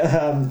cute.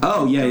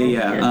 Oh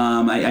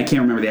yeah. I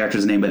can't remember the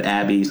actress name, but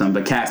Abby something.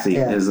 But Cassie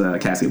is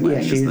Cassie Lang.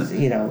 Yeah, she's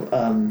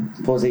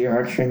pulls at your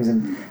heartstrings,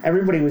 and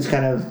everybody was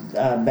kind of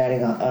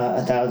batting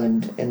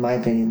 1,000 in my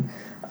opinion.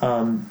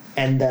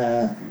 And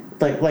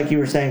like you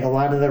were saying, a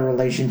lot of the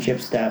relationship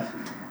stuff,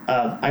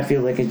 I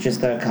feel like it's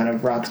just a kind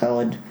of rock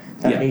solid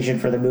foundation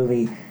for the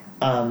movie,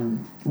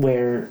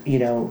 where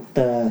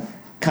the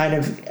kind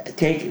of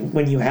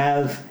when you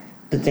have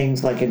the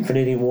things like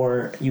Infinity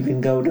War, you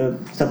can go to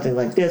something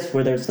like this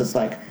where there's this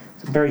like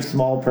very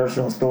small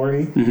personal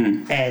story,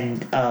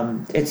 and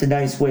it's a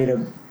nice way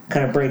to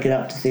kind of break it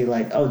up to see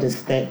like, oh,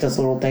 this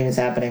little thing is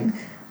happening.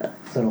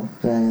 And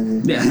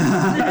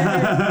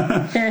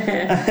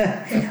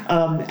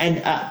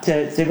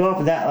to go off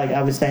of that, like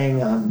I was saying,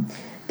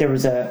 there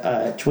was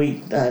a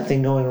tweet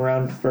thing going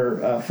around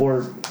for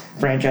 4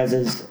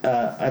 franchises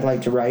I'd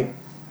like to write,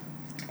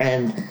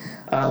 and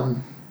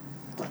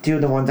 2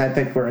 of the ones I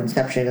picked were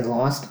Inception and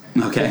Lost.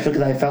 Okay. Just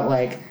because I felt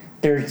like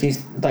there's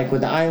these, like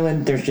with the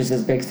island, there's just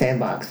this big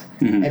sandbox,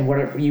 and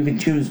whatever you can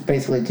choose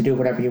basically to do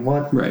whatever you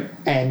want. Right.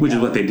 And which is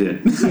what they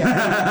did.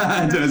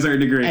 Yeah. To a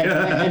certain degree.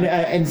 And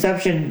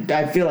Inception,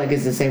 I feel like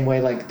is the same way.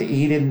 Like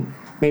he didn't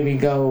maybe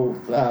go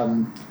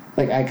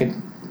like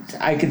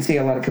I could see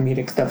a lot of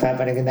comedic stuff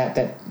happening in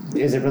that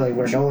isn't really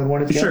where Nolan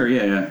wanted to go. Sure,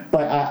 yeah.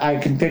 But I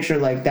can picture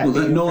like that.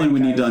 Well, Nolan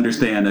would need to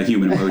understand a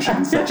human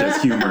emotion, such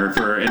as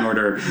humor, in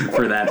order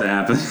for that to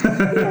happen.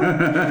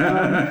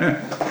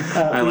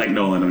 I like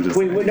Nolan. I'm just.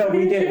 We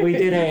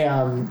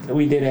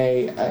did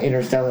a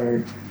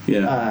Interstellar.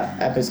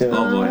 Episode.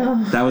 Oh boy,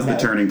 that was the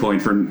turning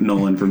point for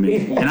Nolan for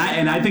me.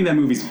 And I think that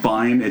movie's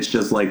fine. It's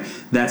just like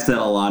that said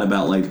a lot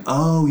about like,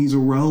 oh, he's a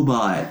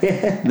robot.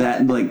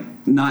 That like.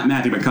 Not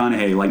Matthew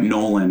McConaughey, like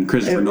Nolan.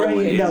 Christopher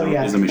Nolan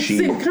is a machine.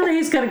 See,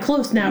 McConaughey's got it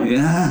close now.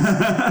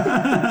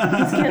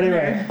 Yeah. He's getting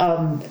there.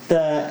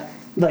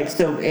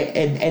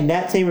 In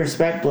that same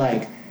respect,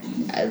 like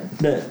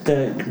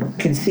the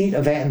conceit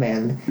of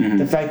Ant-Man,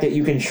 the fact that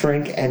you can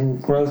shrink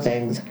and grow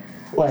things,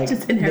 like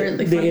just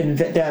inherently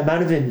the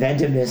amount of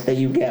inventiveness that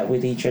you get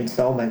with each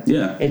installment.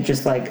 Yeah, it's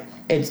just like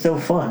it's so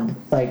fun,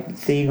 like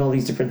seeing all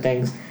these different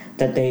things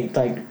that they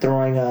like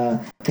throwing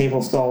a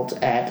table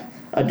salt at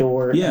a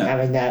door and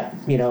having that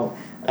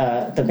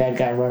the bad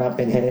guy run up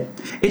and hit it.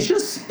 It's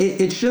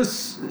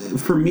just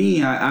for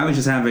me, I was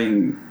just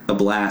having a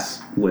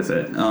blast with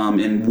it,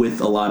 and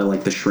with a lot of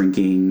like the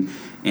shrinking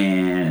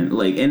and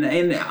like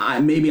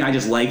maybe I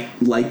just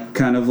like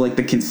kind of like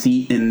the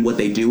conceit and what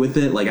they do with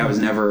it. Like I was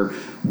never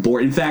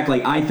bored. In fact,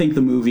 like I think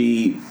the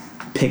movie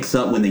picks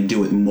up when they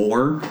do it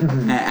more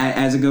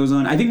as it goes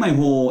on. I think my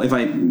whole, if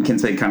I can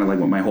say kind of like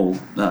what my whole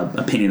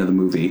opinion of the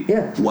movie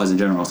was in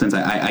general, since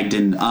I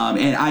didn't,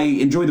 and I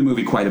enjoyed the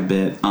movie quite a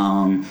bit,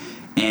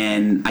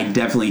 and I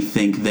definitely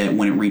think that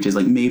when it reaches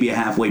like maybe a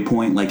halfway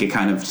point, like it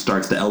kind of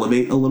starts to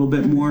elevate a little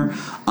bit more.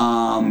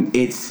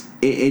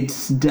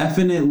 It's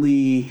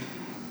definitely...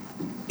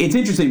 It's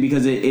interesting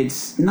because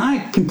it's not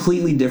a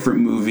completely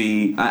different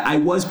movie. I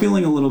was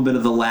feeling a little bit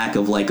of the lack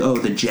of like, the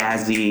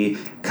jazzy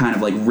kind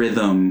of like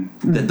rhythm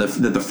that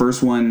the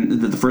first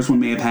one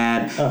may have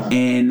had,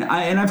 and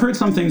I've heard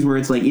some things where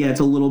it's like, it's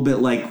a little bit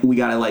like we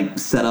gotta like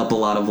set up a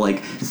lot of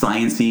like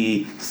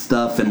science-y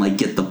stuff and like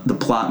get the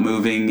plot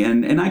moving,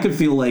 and I could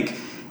feel like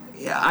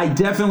I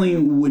definitely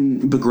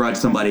wouldn't begrudge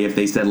somebody if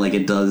they said like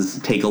it does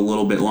take a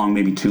little bit long,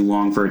 maybe too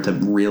long for it to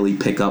really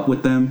pick up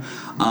with them.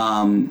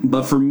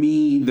 But for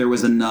me, there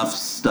was enough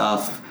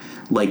stuff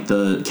like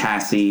the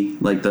Cassie,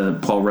 like the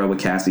Paul Rudd with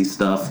Cassie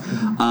stuff.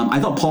 I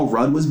thought Paul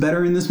Rudd was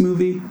better in this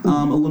movie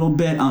a little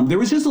bit. There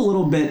was just a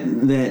little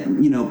bit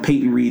that,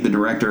 Peyton Reed, the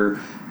director,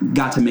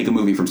 got to make a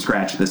movie from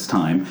scratch this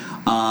time.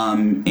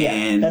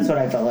 And that's what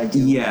I felt like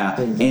too. Yeah,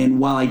 and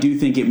while I do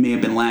think it may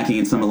have been lacking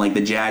in some of like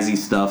the jazzy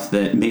stuff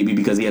that maybe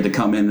because he had to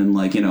come in and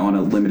like, on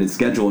a limited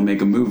schedule and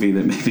make a movie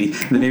that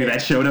maybe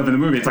that showed up in the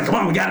movie. It's like, come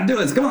on, we gotta do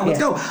this. Come on, let's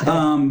go.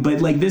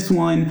 But like this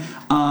one,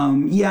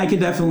 I could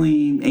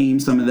definitely aim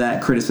some of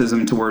that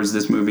criticism towards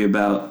this movie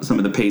about some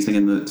of the pacing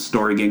and the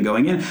story getting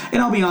going in.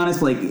 And I'll be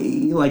honest, like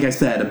I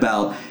said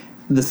about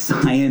the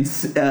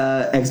science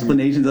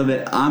explanations of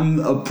it, I'm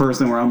a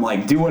person where I'm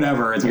like, do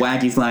whatever, it's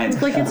wacky science.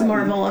 It's like it's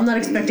Marvel. I'm not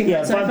expecting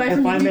that sci-fi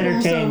from you people.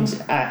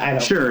 Entertained, I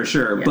don't.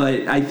 Sure. Yeah.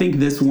 But I think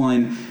this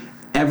one,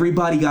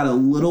 everybody got a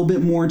little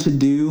bit more to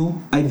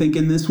do. I think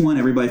in this one,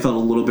 everybody felt a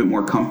little bit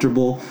more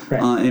comfortable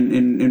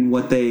in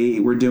what they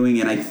were doing,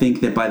 and I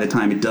think that by the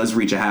time it does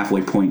reach a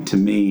halfway point, to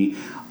me,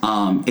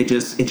 it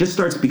just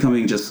starts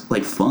becoming just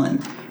like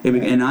fun.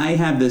 And I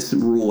have this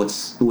rule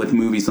with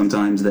movies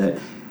sometimes that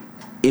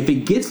if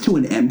it gets to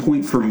an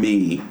endpoint for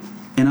me,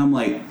 and I'm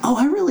like, oh,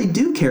 I really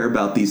do care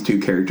about these two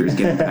characters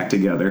getting back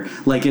together.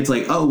 Like, it's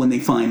like, oh, when they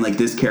find, like,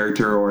 this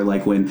character, or,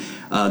 like, when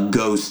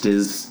Ghost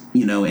is,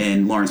 you know,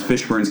 and Lawrence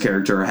Fishburne's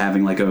character are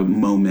having, like, a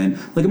moment.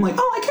 Like, I'm like,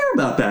 oh, I care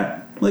about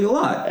that, like, a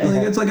lot.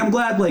 Like, it's like, I'm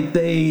glad, like,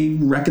 they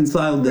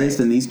reconciled this,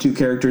 and these two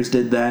characters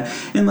did that.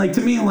 And, like,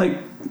 to me, I'm like,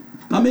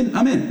 I'm in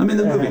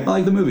the movie. I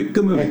like the movie.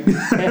 Good movie.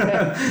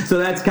 So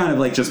that's kind of,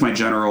 like, just my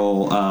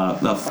general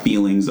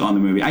feelings on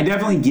the movie. I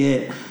definitely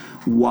get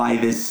why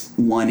this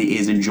one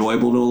is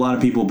enjoyable to a lot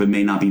of people, but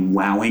may not be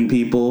wowing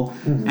people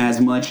as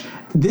much.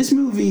 This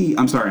movie,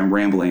 I'm sorry, I'm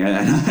rambling.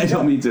 I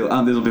don't mean to.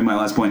 This will be my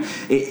last point.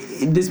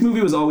 This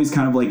movie was always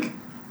kind of like,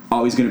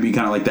 always going to be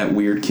kind of like that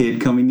weird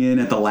kid coming in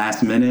at the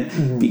last minute,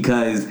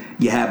 because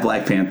you have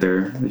Black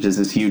Panther, which is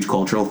this huge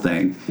cultural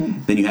thing.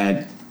 Then you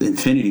had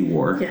Infinity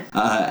War.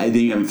 Then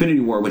you have Infinity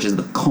War, which is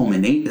the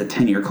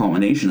 10-year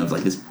culmination of,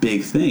 like, this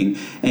big thing.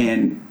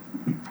 And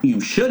you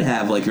should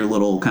have, like, your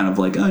little kind of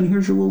like, oh, and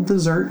here's your little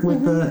dessert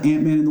with the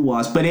Ant-Man and the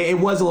Wasp. But it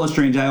was a little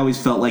strange. I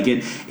always felt like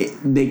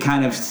they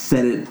kind of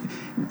set it,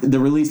 the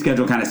release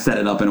schedule kind of set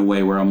it up in a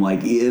way where I'm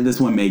like,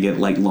 this one may get,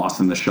 like, lost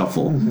in the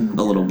shuffle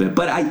a little bit.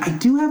 But I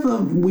do have a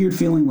weird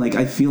feeling, like,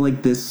 I feel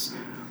like this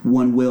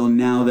one will,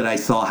 now that I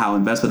saw how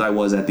invested I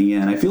was at the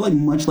end, I feel like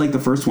much like the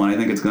first one, I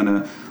think it's going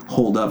to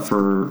hold up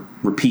for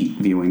repeat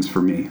viewings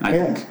for me, I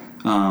think.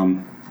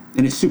 And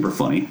it's super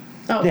funny.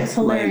 Oh, it's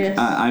hilarious.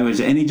 Like, I was,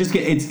 and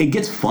it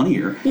gets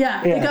funnier.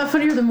 Yeah, it got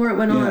funnier the more it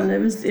went on. It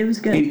was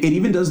good. It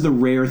even does the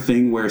rare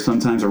thing where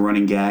sometimes a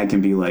running gag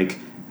can be like,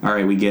 all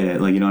right, we get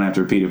it, like, you don't have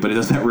to repeat it, but it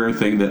does that rare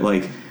thing that,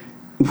 like,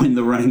 when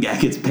the running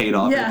gag gets paid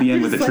off at the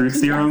end with the truth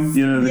serum,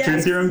 you know, the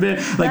truth serum bit.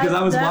 Like, because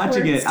I was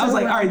watching it, I was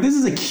like, all right, this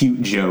is a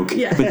cute joke.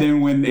 Yeah. But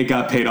then when it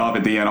got paid off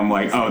at the end, I'm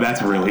like, oh,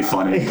 that's really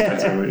funny.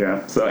 That's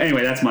really, So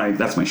anyway, that's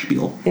my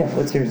spiel. Yeah,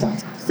 what's your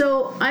thoughts?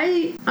 So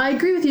I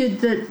agree with you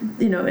that,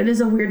 you know, it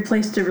is a weird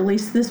place to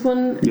release this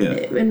one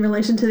in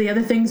relation to the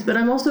other things, but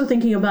I'm also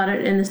thinking about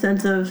it in the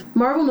sense of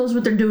Marvel knows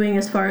what they're doing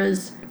as far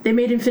as they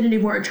made Infinity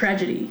War a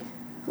tragedy.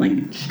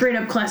 Like, straight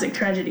up classic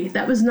tragedy.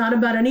 That was not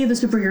about any of the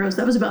superheroes.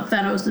 That was about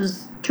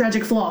Thanos'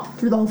 tragic flaw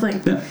through the whole thing.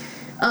 Yeah.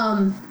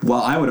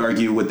 Well, I would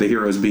argue with the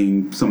heroes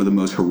being some of the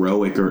most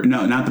heroic, or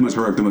no, not the most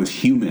heroic, the most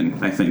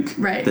human, I think,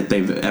 that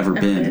they've ever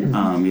been.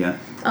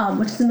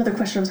 Which is another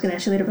question I was going to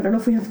ask you later, but I don't know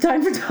if we have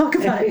time to talk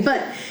about it.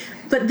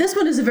 But this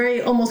one is a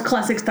very almost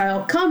classic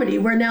style comedy,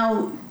 where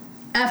now,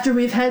 after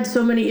we've had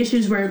so many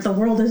issues where the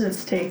world is at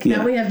stake,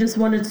 now we have just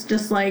one. It's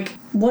just like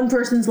one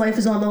person's life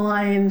is on the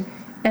line,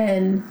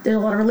 and there's a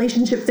lot of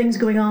relationship things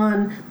going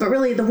on, but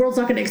really the world's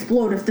not going to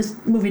explode if this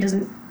movie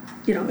doesn't,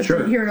 you know, if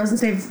the hero doesn't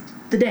save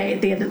the day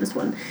at the end of this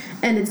one.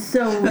 And it's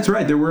so... That's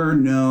right. There were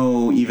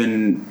no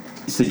even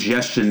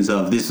suggestions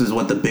of this is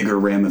what the bigger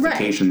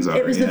ramifications are.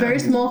 It was a very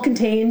small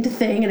contained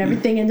thing, and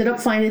everything ended up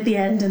fine at the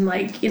end, and,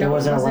 like, you know... There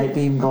wasn't a light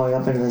beam going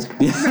up into the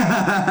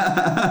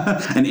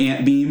sky. An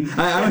ant beam.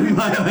 I wouldn't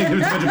mind, like,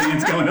 there's a bunch of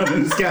ants going up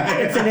in the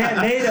sky. It's an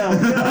ant-nado.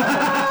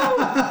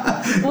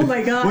 Oh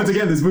my god. Once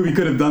again, this movie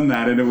could have done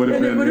that, and it would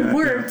have been... It would have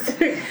worked.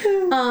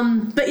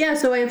 But yeah,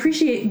 so I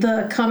appreciate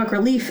the comic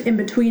relief in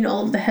between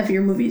all of the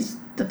heavier movies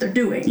that they're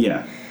doing.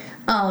 Yeah.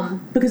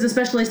 Because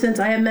especially since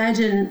I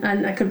imagine,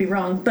 and I could be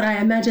wrong, but I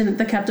imagine that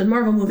the Captain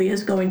Marvel movie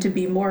is going to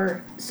be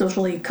more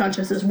socially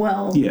conscious as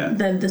well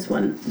than this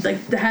one. Like,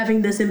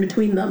 having this in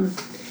between them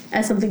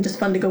as something just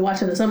fun to go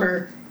watch in the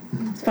summer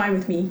is fine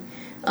with me.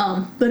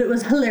 But it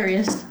was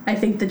hilarious. I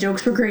think the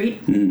jokes were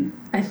great.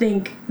 I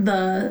think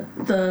the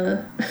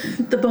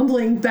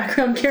bumbling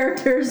background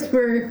characters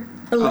were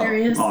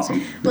hilarious. Oh,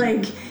 awesome.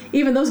 Like,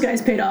 even those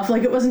guys paid off.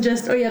 Like, it wasn't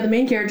just, oh yeah, the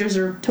main characters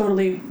are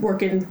totally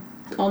working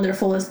on their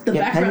fullest. The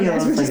background Pena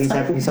guys were looks like just he's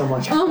having so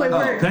much fun. Oh my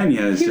word. Pena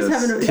is he was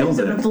just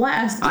having a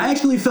blast. I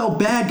actually felt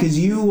bad because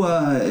you,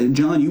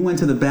 John, you went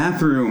to the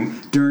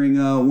bathroom during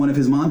one of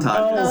his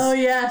montages. Oh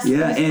yes.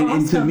 Yeah, and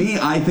awesome. to me,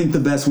 I think the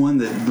best one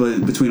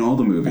between all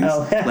the movies.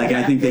 Like,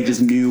 I think they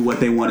just knew what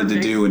they wanted to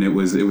do, and it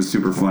was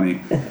super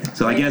funny.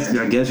 So I guess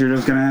you're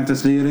just gonna have to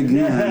see it again.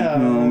 Yeah.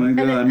 Oh my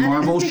god,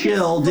 Marvel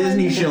shill,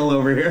 Disney shill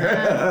over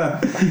here.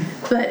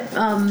 But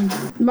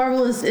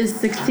Marvel is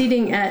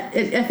succeeding at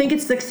it. I think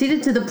it's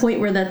succeeded to the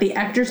point where that the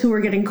actors who are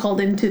getting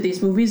called into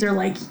these movies are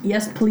like,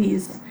 yes,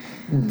 please.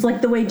 It's like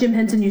the way Jim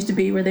Henson used to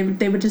be, where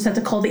they would just have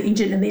to call the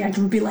agent, and the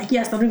actor would be like,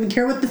 yes, I don't even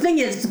care what the thing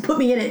is, just put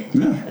me in it,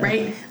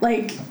 right?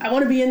 Like, I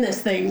want to be in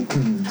this thing.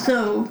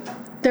 So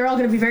they're all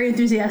going to be very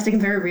enthusiastic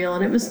and very real,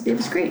 and it was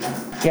great.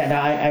 Yeah, no,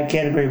 I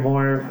can't agree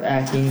more.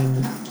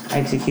 Acting,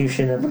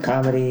 execution of the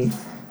comedy,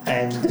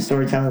 and the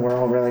storytelling were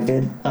all really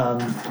good.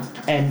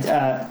 And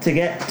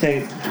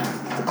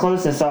to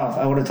close this off,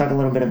 I want to talk a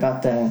little bit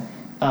about the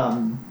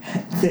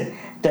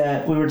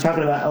we were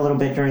talking about a little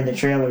bit during the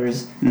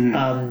trailers,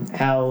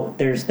 how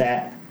there's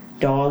that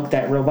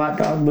robot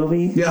dog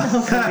movie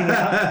coming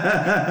out.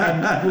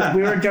 And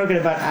we were joking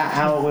about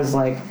how it was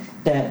like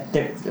that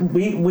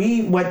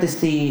we went to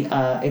see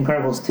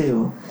Incredibles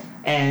 2,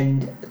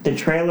 and the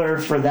trailer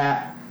for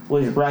that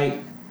was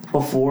right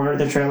before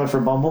the trailer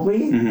for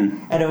Bumblebee,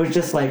 and it was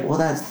just like, well,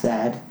 that's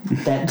sad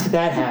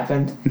that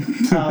happened.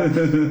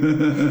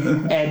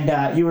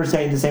 And you were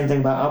saying the same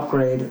thing about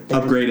Upgrade.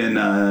 Upgrade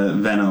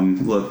and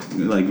Venom look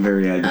like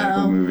very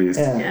identical movies.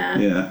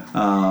 Yeah.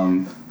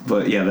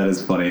 But yeah, that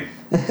is funny.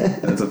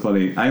 That's a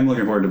funny. I'm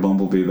looking forward to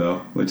Bumblebee though,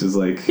 which is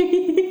like,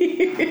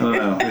 I don't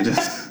know.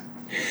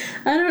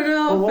 I don't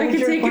know if I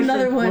could take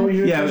another one.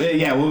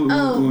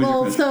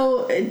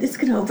 So it's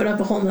going to open up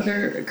a whole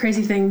other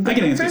crazy thing. I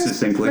can answer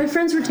succinctly. My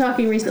friends were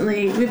talking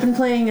recently. We've been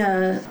playing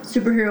a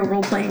superhero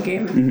role-playing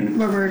game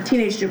where we're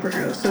teenage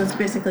superheroes. So it's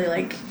basically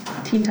like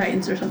Teen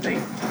Titans or something.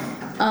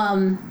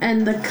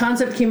 And the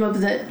concept came up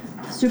that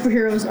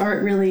superheroes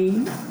aren't really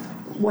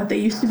what they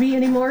used to be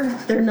anymore.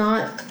 They're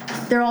not.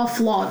 They're all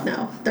flawed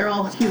now. They're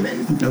all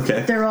human.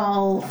 Okay. They're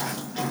all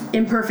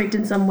imperfect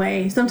in some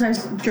way,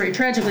 sometimes very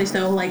tragically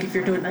so, like if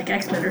you're doing like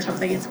X-Men or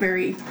something, it's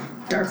very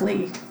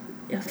darkly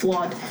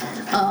flawed.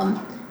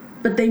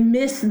 But they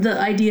miss the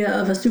idea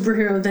of a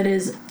superhero that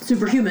is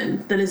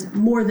superhuman, that is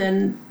more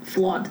than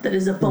flawed, that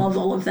is above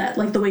all of that,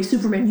 like the way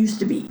Superman used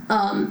to be.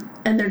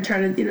 And they're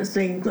trying to,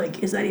 saying,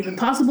 like, is that even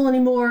possible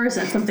anymore? Is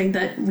that something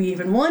that we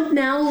even want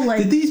now? Like,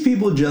 did these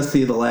people just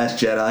see The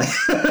Last Jedi?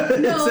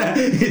 No.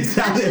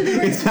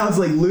 It sounds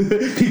like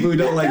people who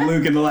don't like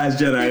Luke in The Last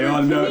Jedi.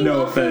 Oh,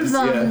 no offense.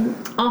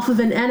 Off of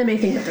an anime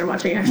thing that they're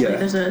watching, actually. Yeah.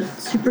 There's a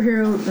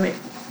superhero... Wait.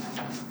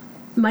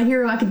 My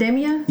Hero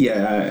Academia?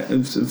 Yeah,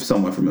 I'm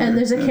somewhat familiar. And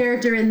there's a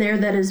character in there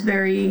that is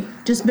very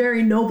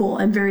noble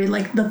and very,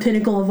 like, the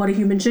pinnacle of what a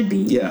human should be.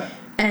 Yeah.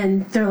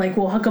 And they're like,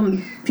 well, how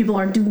come people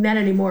aren't doing that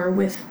anymore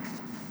with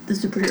the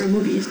superhero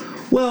movies?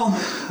 Well,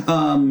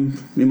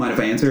 you mind if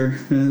I answer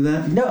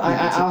that? No,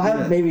 I'll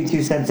have maybe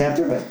 2 cents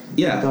after, but...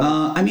 Yeah,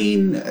 I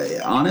mean,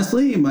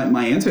 honestly,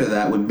 my answer to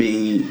that would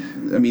be,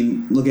 I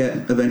mean, look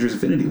at Avengers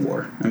Infinity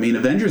War. I mean,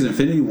 Avengers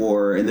Infinity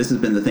War, and this has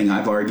been the thing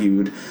I've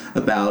argued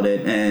about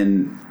it,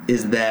 and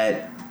is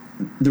that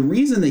the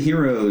reason the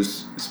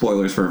heroes,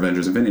 spoilers for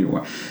Avengers Infinity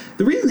War,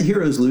 the reason the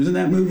heroes lose in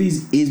that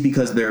movies is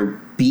because they're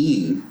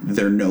being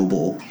their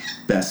noble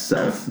best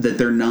self, that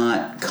they're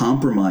not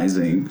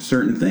compromising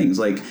certain things.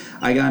 Like,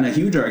 I got in a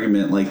huge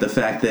argument, like the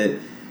fact that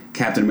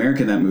Captain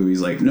America in that movie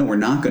is like, no, we're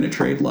not going to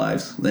trade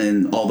lives.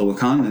 And all the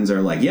Wakandans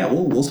are like, yeah,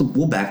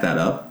 we'll back that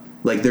up.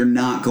 Like, they're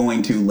not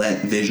going to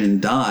let Vision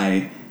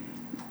die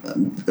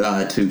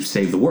to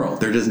save the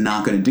world. They're just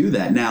not going to do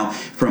that. Now,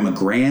 from a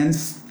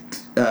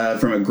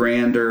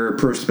grander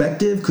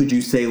perspective, could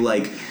you say,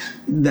 like,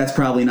 that's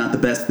probably not the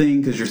best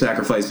thing because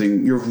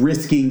you're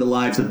risking the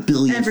lives of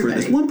billions for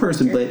this one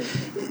person? Sure. But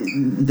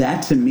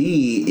that to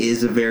me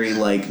is a very,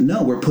 like,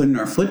 no, we're putting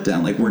our foot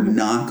down. Like, we're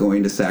not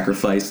going to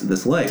sacrifice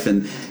this life.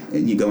 And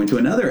you go into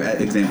another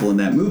example in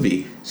that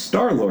movie,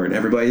 Star-Lord.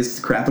 Everybody's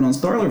crapping on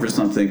Star-Lord for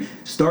something.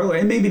 Star-Lord,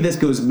 and maybe this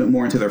goes a bit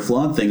more into their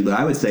flawed thing, but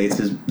I would say it's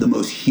the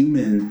most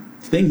human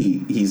thing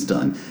he's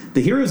done.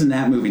 The heroes in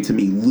that movie, to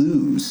me,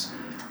 lose,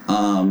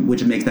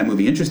 which makes that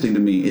movie interesting to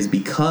me, is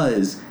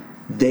because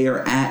they are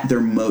at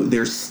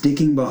they're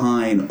sticking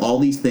behind all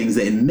these things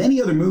that in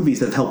many other movies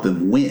have helped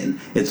them win.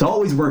 It's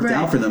always worked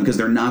out for them because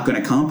they're not going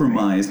to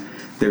compromise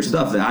their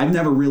stuff. I've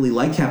never really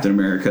liked Captain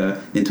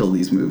America until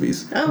these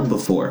movies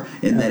before,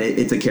 and that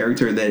it's a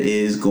character that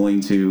is going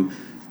to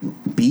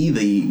be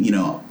the,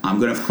 I'm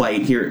going to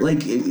fight here.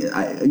 Like,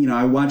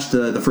 I watched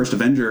the first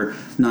Avenger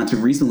not too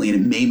recently,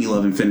 and it made me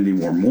love Infinity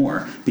War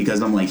more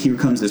because I'm like, here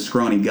comes this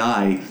scrawny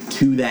guy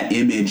to that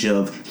image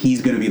of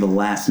he's going to be the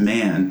last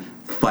man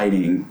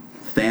fighting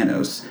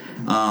Thanos.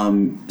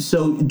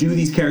 So do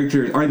these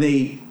characters, are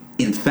they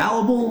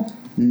infallible?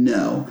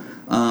 No.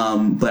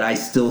 But I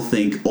still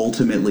think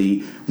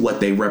ultimately what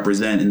they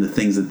represent and the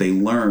things that they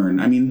learn,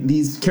 I mean,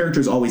 these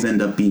characters always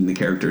end up being the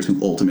characters who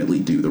ultimately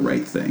do the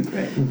right thing.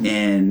 Right. Mm-hmm.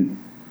 And,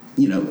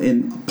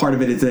 and part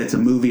of it is that it's a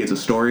movie, it's a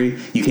story.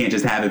 You can't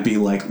just have it be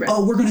like,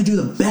 oh, we're going to do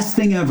the best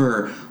thing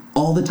ever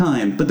all the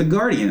time. But the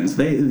Guardians,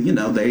 they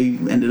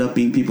ended up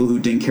being people who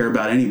didn't care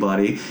about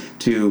anybody,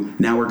 to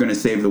now we're going to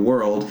save the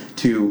world,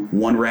 to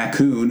one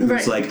raccoon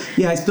who's like,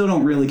 yeah, I still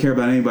don't really care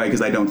about anybody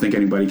because I don't think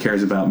anybody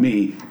cares about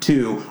me,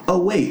 to,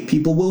 oh wait,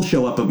 people will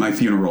show up at my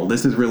funeral,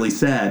 this is really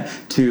sad,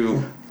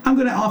 to, I'm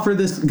going to offer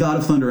this God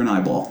of Thunder an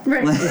eyeball.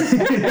 Right.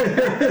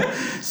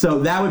 So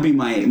that would be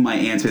my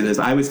answer to this.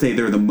 I would say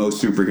they're the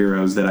most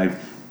superheroes that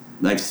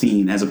I've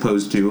seen, as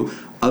opposed to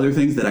other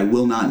things that I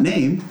will not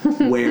name,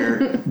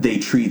 where they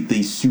treat the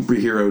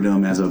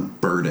superhero-dom as a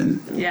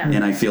burden. Yeah.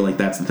 And I feel like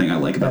that's the thing I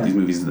like about these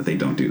movies, is that they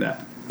don't do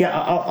that. Yeah,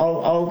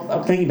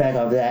 I'll piggyback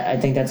off that.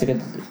 I think that's a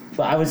good...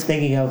 I was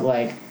thinking of,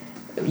 like,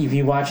 if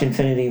you watch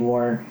Infinity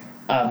War,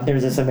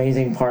 there's this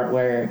amazing part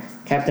where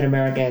Captain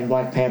America and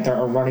Black Panther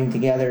are running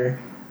together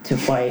to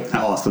fight.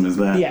 How awesome is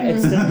that? Yeah,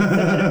 it's such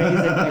an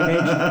amazing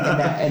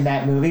image in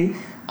that movie.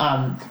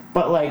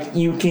 But, like,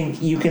 you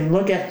can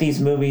look at these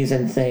movies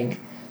and think,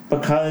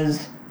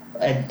 because,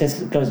 and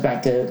this goes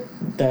back to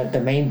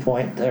the main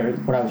point, or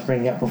what I was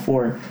bringing up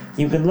before,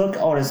 you can look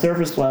on a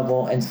surface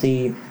level and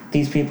see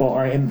these people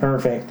are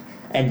imperfect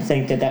and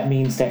think that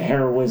means that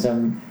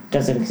heroism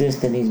doesn't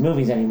exist in these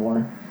movies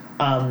anymore.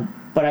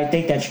 but I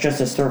think that's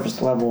just a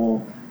surface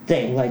level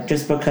thing. Like,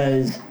 just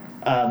because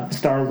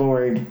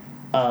Star-Lord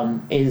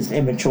is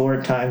immature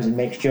at times and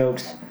makes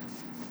jokes,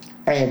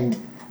 and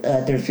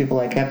there's people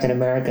like Captain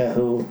America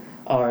who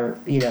are,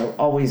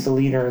 always the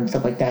leader and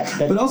stuff like that.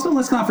 But also,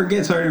 let's not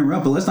forget, sorry to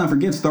interrupt, but let's not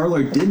forget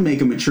Star-Lord did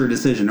make a mature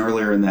decision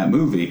earlier in that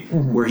movie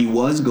where he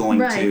was going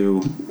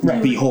to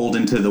be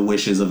beholden to the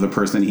wishes of the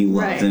person he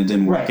loved, and it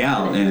didn't work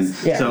out. And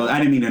so I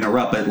didn't mean to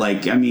interrupt, but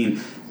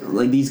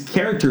these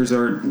characters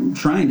are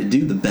trying to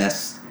do the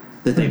best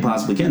that they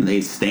possibly can. They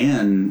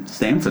stand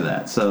for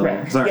that. So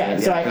sorry. Yeah.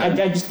 So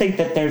I just think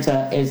that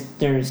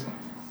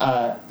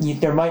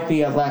there might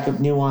be a lack of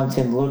nuance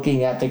in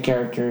looking at the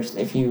characters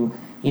if you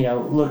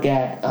look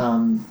at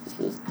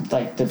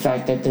like the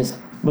fact that this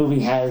movie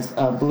has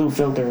a blue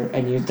filter,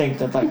 and you think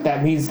that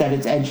that means that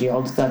it's edgy all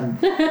of a sudden.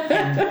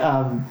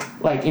 And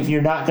if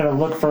you're not going to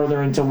look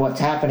further into what's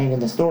happening in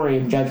the story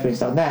and judge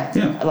based on that,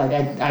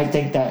 I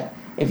think that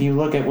if you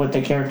look at what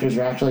the characters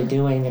are actually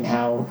doing and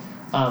how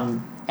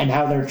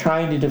they're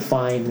trying to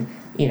define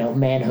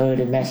manhood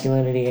and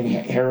masculinity and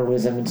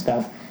heroism and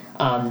stuff,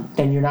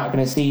 then you're not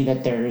going to see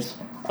that there's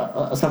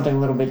something a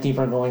little bit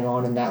deeper going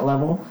on in that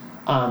level.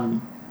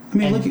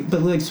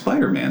 Look,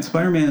 Spider-Man.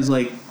 Spider-Man is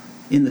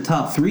in the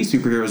top 3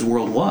 superheroes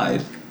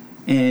worldwide,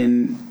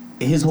 and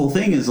his whole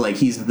thing is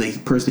he's the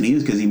person he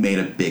is because he made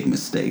a big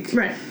mistake.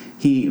 Right.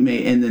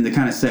 And then to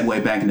kind of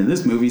segue back into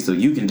this movie, so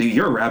you can do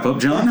your wrap up,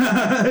 John,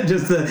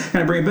 just to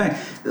kind of bring it back.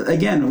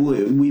 Again,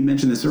 we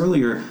mentioned this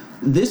earlier.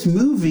 This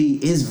movie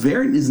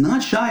is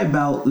not shy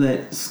about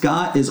that.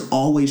 Scott is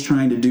always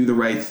trying to do the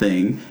right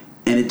thing,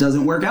 and it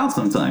doesn't work out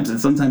sometimes.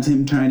 And sometimes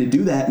him trying to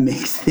do that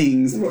makes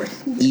things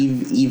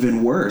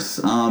even worse.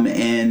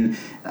 And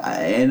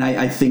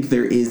I think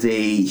there is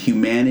a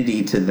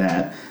humanity to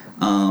that.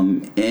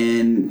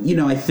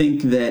 I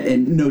think that,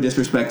 and no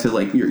disrespect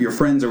to your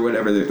friends or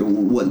whatever,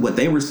 what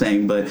they were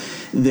saying, but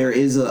there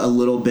is a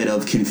little bit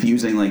of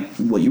confusing,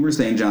 what you were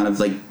saying, John,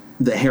 of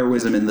the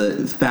heroism and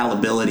the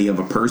fallibility of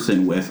a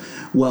person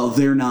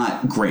they're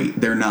not great,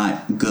 they're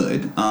not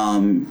good,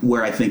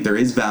 where I think there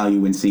is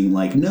value in seeing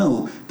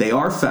no, they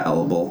are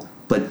fallible,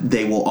 but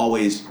they will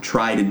always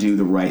try to do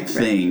the right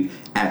thing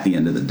at the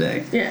end of the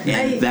day.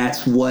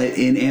 That's what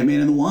in Ant-Man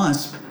and the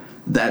Wasp,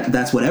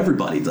 that's what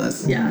everybody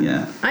does.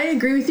 Yeah. I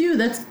agree with you.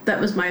 That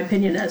was my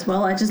opinion as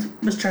well. I just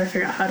was trying to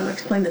figure out how to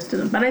explain this to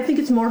them. But I think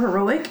it's more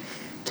heroic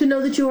to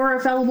know that you are a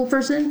fallible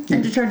person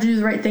and to try to do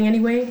the right thing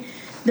anyway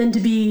than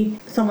to be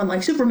someone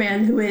like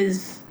Superman who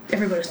is,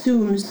 everyone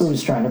assumes,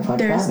 who's trying to punch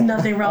there's Batman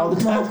nothing wrong.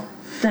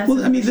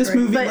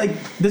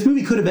 This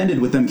movie could have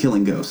ended with them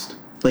killing Ghost.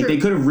 They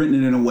could have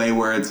written it in a way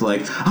where it's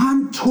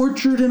I'm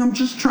tortured and I'm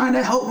just trying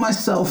to help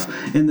myself.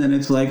 And then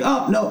it's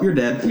oh, no, you're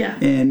dead. Yeah.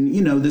 And,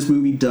 this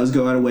movie does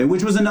go out of way,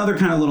 which was another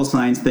kind of little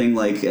science thing.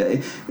 We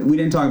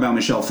didn't talk about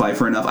Michelle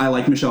Pfeiffer enough. I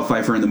like Michelle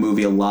Pfeiffer in the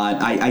movie a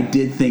lot. I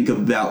did think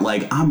about,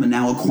 I'm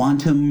now a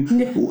quantum,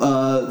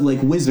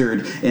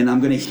 wizard, and I'm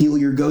going to heal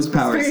your ghost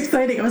powers. It's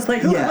very exciting. I was I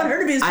want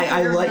her to be a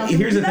superhero.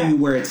 Here's the thing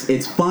where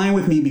it's fine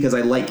with me because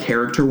I like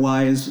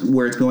character-wise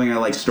where it's going. I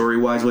like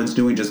story-wise what it's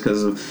doing just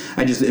because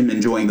I just am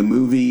enjoying the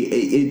movie.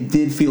 It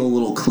did feel a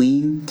little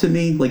clean to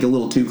me, a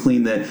little too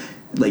clean that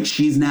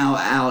she's now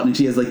out and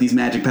she has these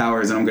magic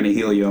powers and I'm going to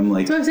heal you. I'm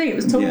that's what I'm saying. It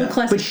was totally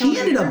classic. But she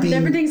ended up being,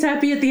 everything's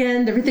happy at the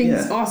end.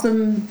 Everything's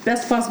awesome.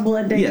 Best possible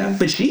ending. Yeah,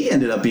 but she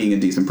ended up being a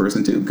decent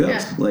person too.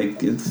 Ghost. Yeah.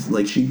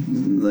 It's she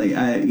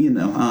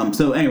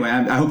So anyway,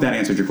 I hope that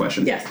answered your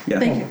question. Yes. Yeah.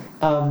 Thank you.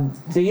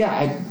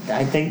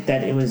 I think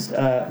that it was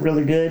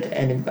really good,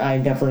 and I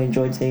definitely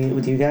enjoyed seeing it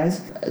with you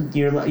guys.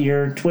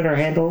 Your Twitter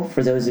handle,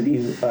 for those of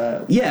you...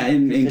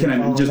 and can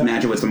I just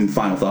match it with some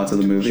final thoughts of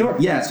the movie? Sure.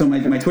 Yeah, so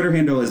my Twitter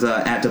handle is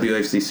at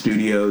WFC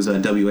Studios,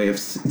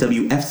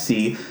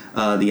 WFC,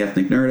 the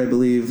Ethnic Nerd, I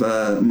believe.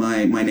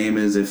 My name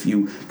is, if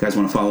you guys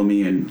want to follow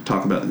me and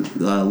talk about,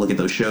 look at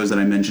those shows that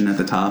I mentioned at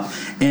the top.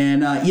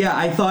 And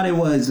I thought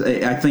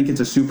I think it's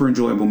a super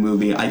enjoyable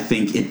movie. I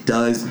think it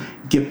does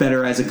get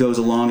better as it goes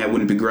along. I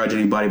wouldn't begrudge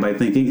anybody by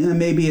thinking,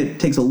 maybe it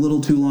takes a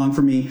little too long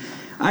for me.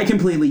 I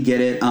completely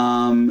get it.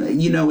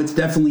 It's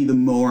definitely the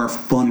more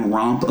fun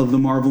romp of the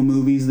Marvel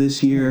movies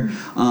this year.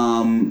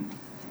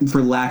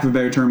 For lack of a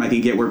better term, I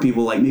can get where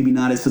people maybe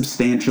not as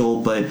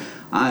substantial, but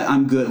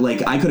I'm good.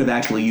 I could have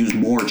actually used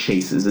more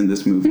chases in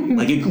this movie.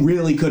 It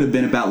really could have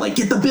been about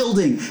get the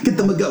building, get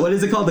the what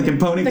is it called, the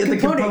component, get the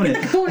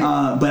component.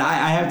 But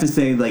I have to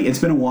say, it's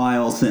been a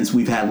while since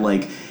we've had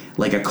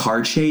a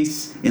car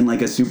chase in a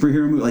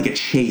superhero movie, a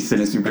chase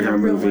in a superhero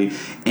movie,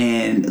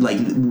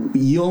 and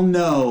you'll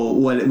know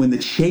when the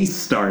chase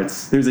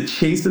starts. There's a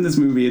chase in this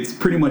movie. It's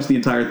pretty much the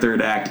entire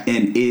third act,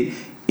 and it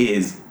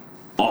is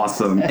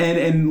awesome.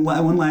 And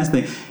one last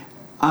thing.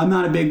 I'm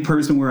not a big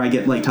person where I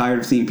get tired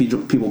of seeing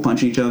people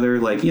punching each other.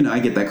 I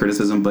get that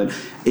criticism, but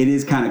it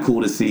is kind of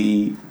cool to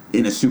see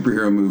in a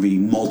superhero movie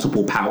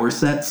multiple power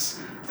sets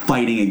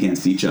fighting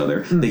against each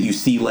other. That you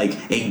see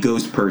a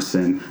ghost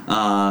person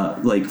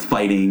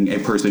fighting a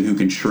person who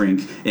can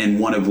shrink,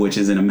 and one of which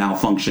is in a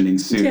malfunctioning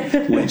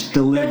suit, which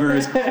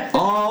delivers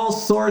all all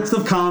sorts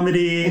of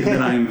comedy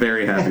that I'm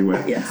very happy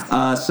with. Yes.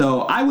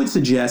 So I would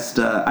suggest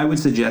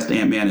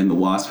Ant-Man and the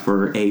Wasp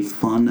for a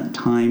fun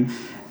time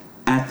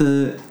at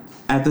the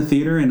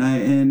theater,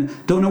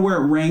 and don't know where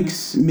it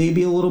ranks.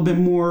 Maybe a little bit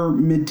more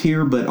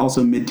mid-tier, but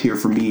also mid-tier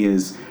for me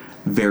is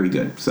very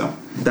good. So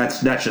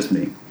that's just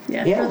me.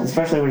 Yeah,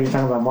 especially when you're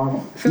talking about Marvel.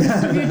 For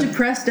those of you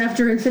depressed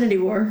after Infinity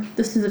War,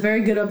 this is a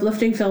very good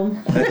uplifting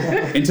film.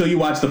 Until you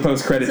watch the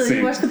post-credit scene. Until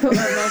you watch the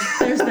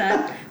there's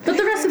that. But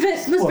the rest of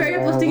it was very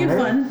uplifting and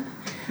fun.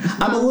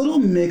 I'm a little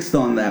mixed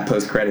on that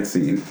post-credit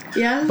scene.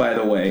 Yeah? By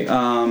the way.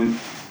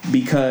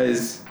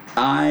 Because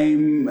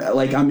I'm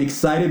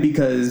excited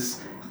because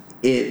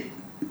it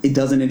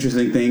does an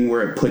interesting thing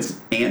where it puts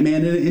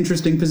Ant-Man in an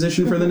interesting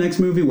position for the next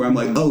movie, where I'm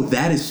like, oh,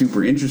 that is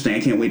super interesting. I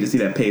can't wait to see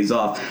that pays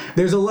off.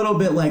 There's a little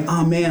bit like,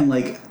 oh man,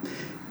 like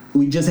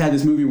we just had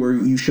this movie where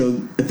you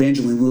showed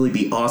Evangeline Lilly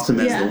be awesome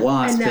as the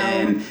Wasp,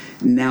 and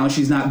now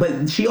she's not.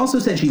 But she also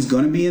said she's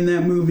going to be in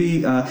that movie.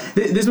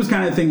 This was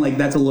kind of the thing, like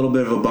that's a little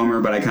bit of a bummer,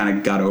 but I kind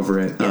of got over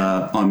it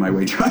on my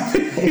way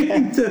driving.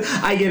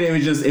 I get it. It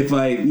was just if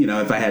I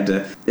had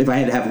to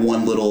have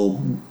one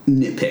little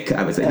nitpick,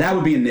 I would say that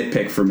would be a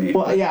nitpick for me.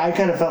 Well, yeah, I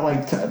kind of felt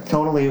like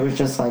totally it was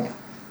just like,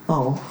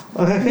 oh.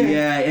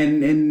 Yeah,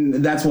 and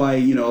that's why,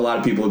 a lot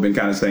of people have been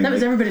kind of saying that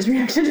was everybody's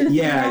reaction to the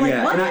yeah, like,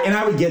 yeah. what? And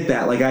I would get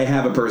that. Like, I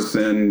have a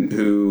person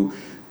who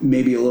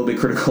may be a little bit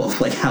critical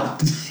of like how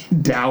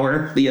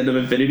dour the end of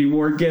Infinity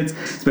War gets,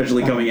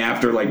 especially coming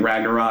after like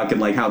Ragnarok and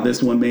like how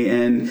this one may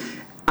end.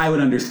 I would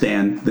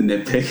understand the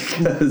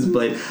nitpick,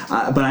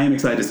 but I am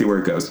excited to see where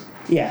it goes.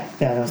 Yeah,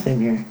 no,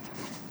 same here.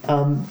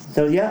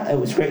 So yeah, it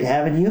was great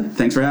having you.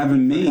 Thanks for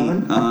having me.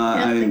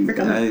 Thanks for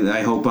coming.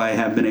 I hope I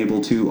have been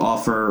able to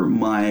offer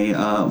my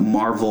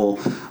Marvel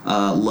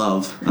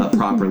love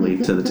properly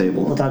to the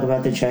table. We'll talk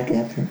about the check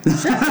after.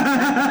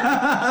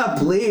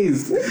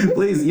 Please.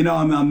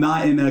 I'm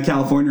not in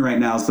California right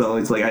now, so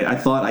it's like I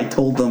thought I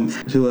told them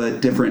to a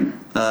different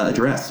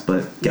address,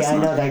 but guess I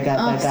not. know that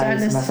guy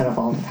is messing up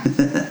all the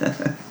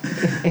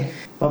time.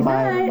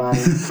 Bye-bye,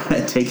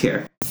 everybody. Take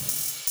care.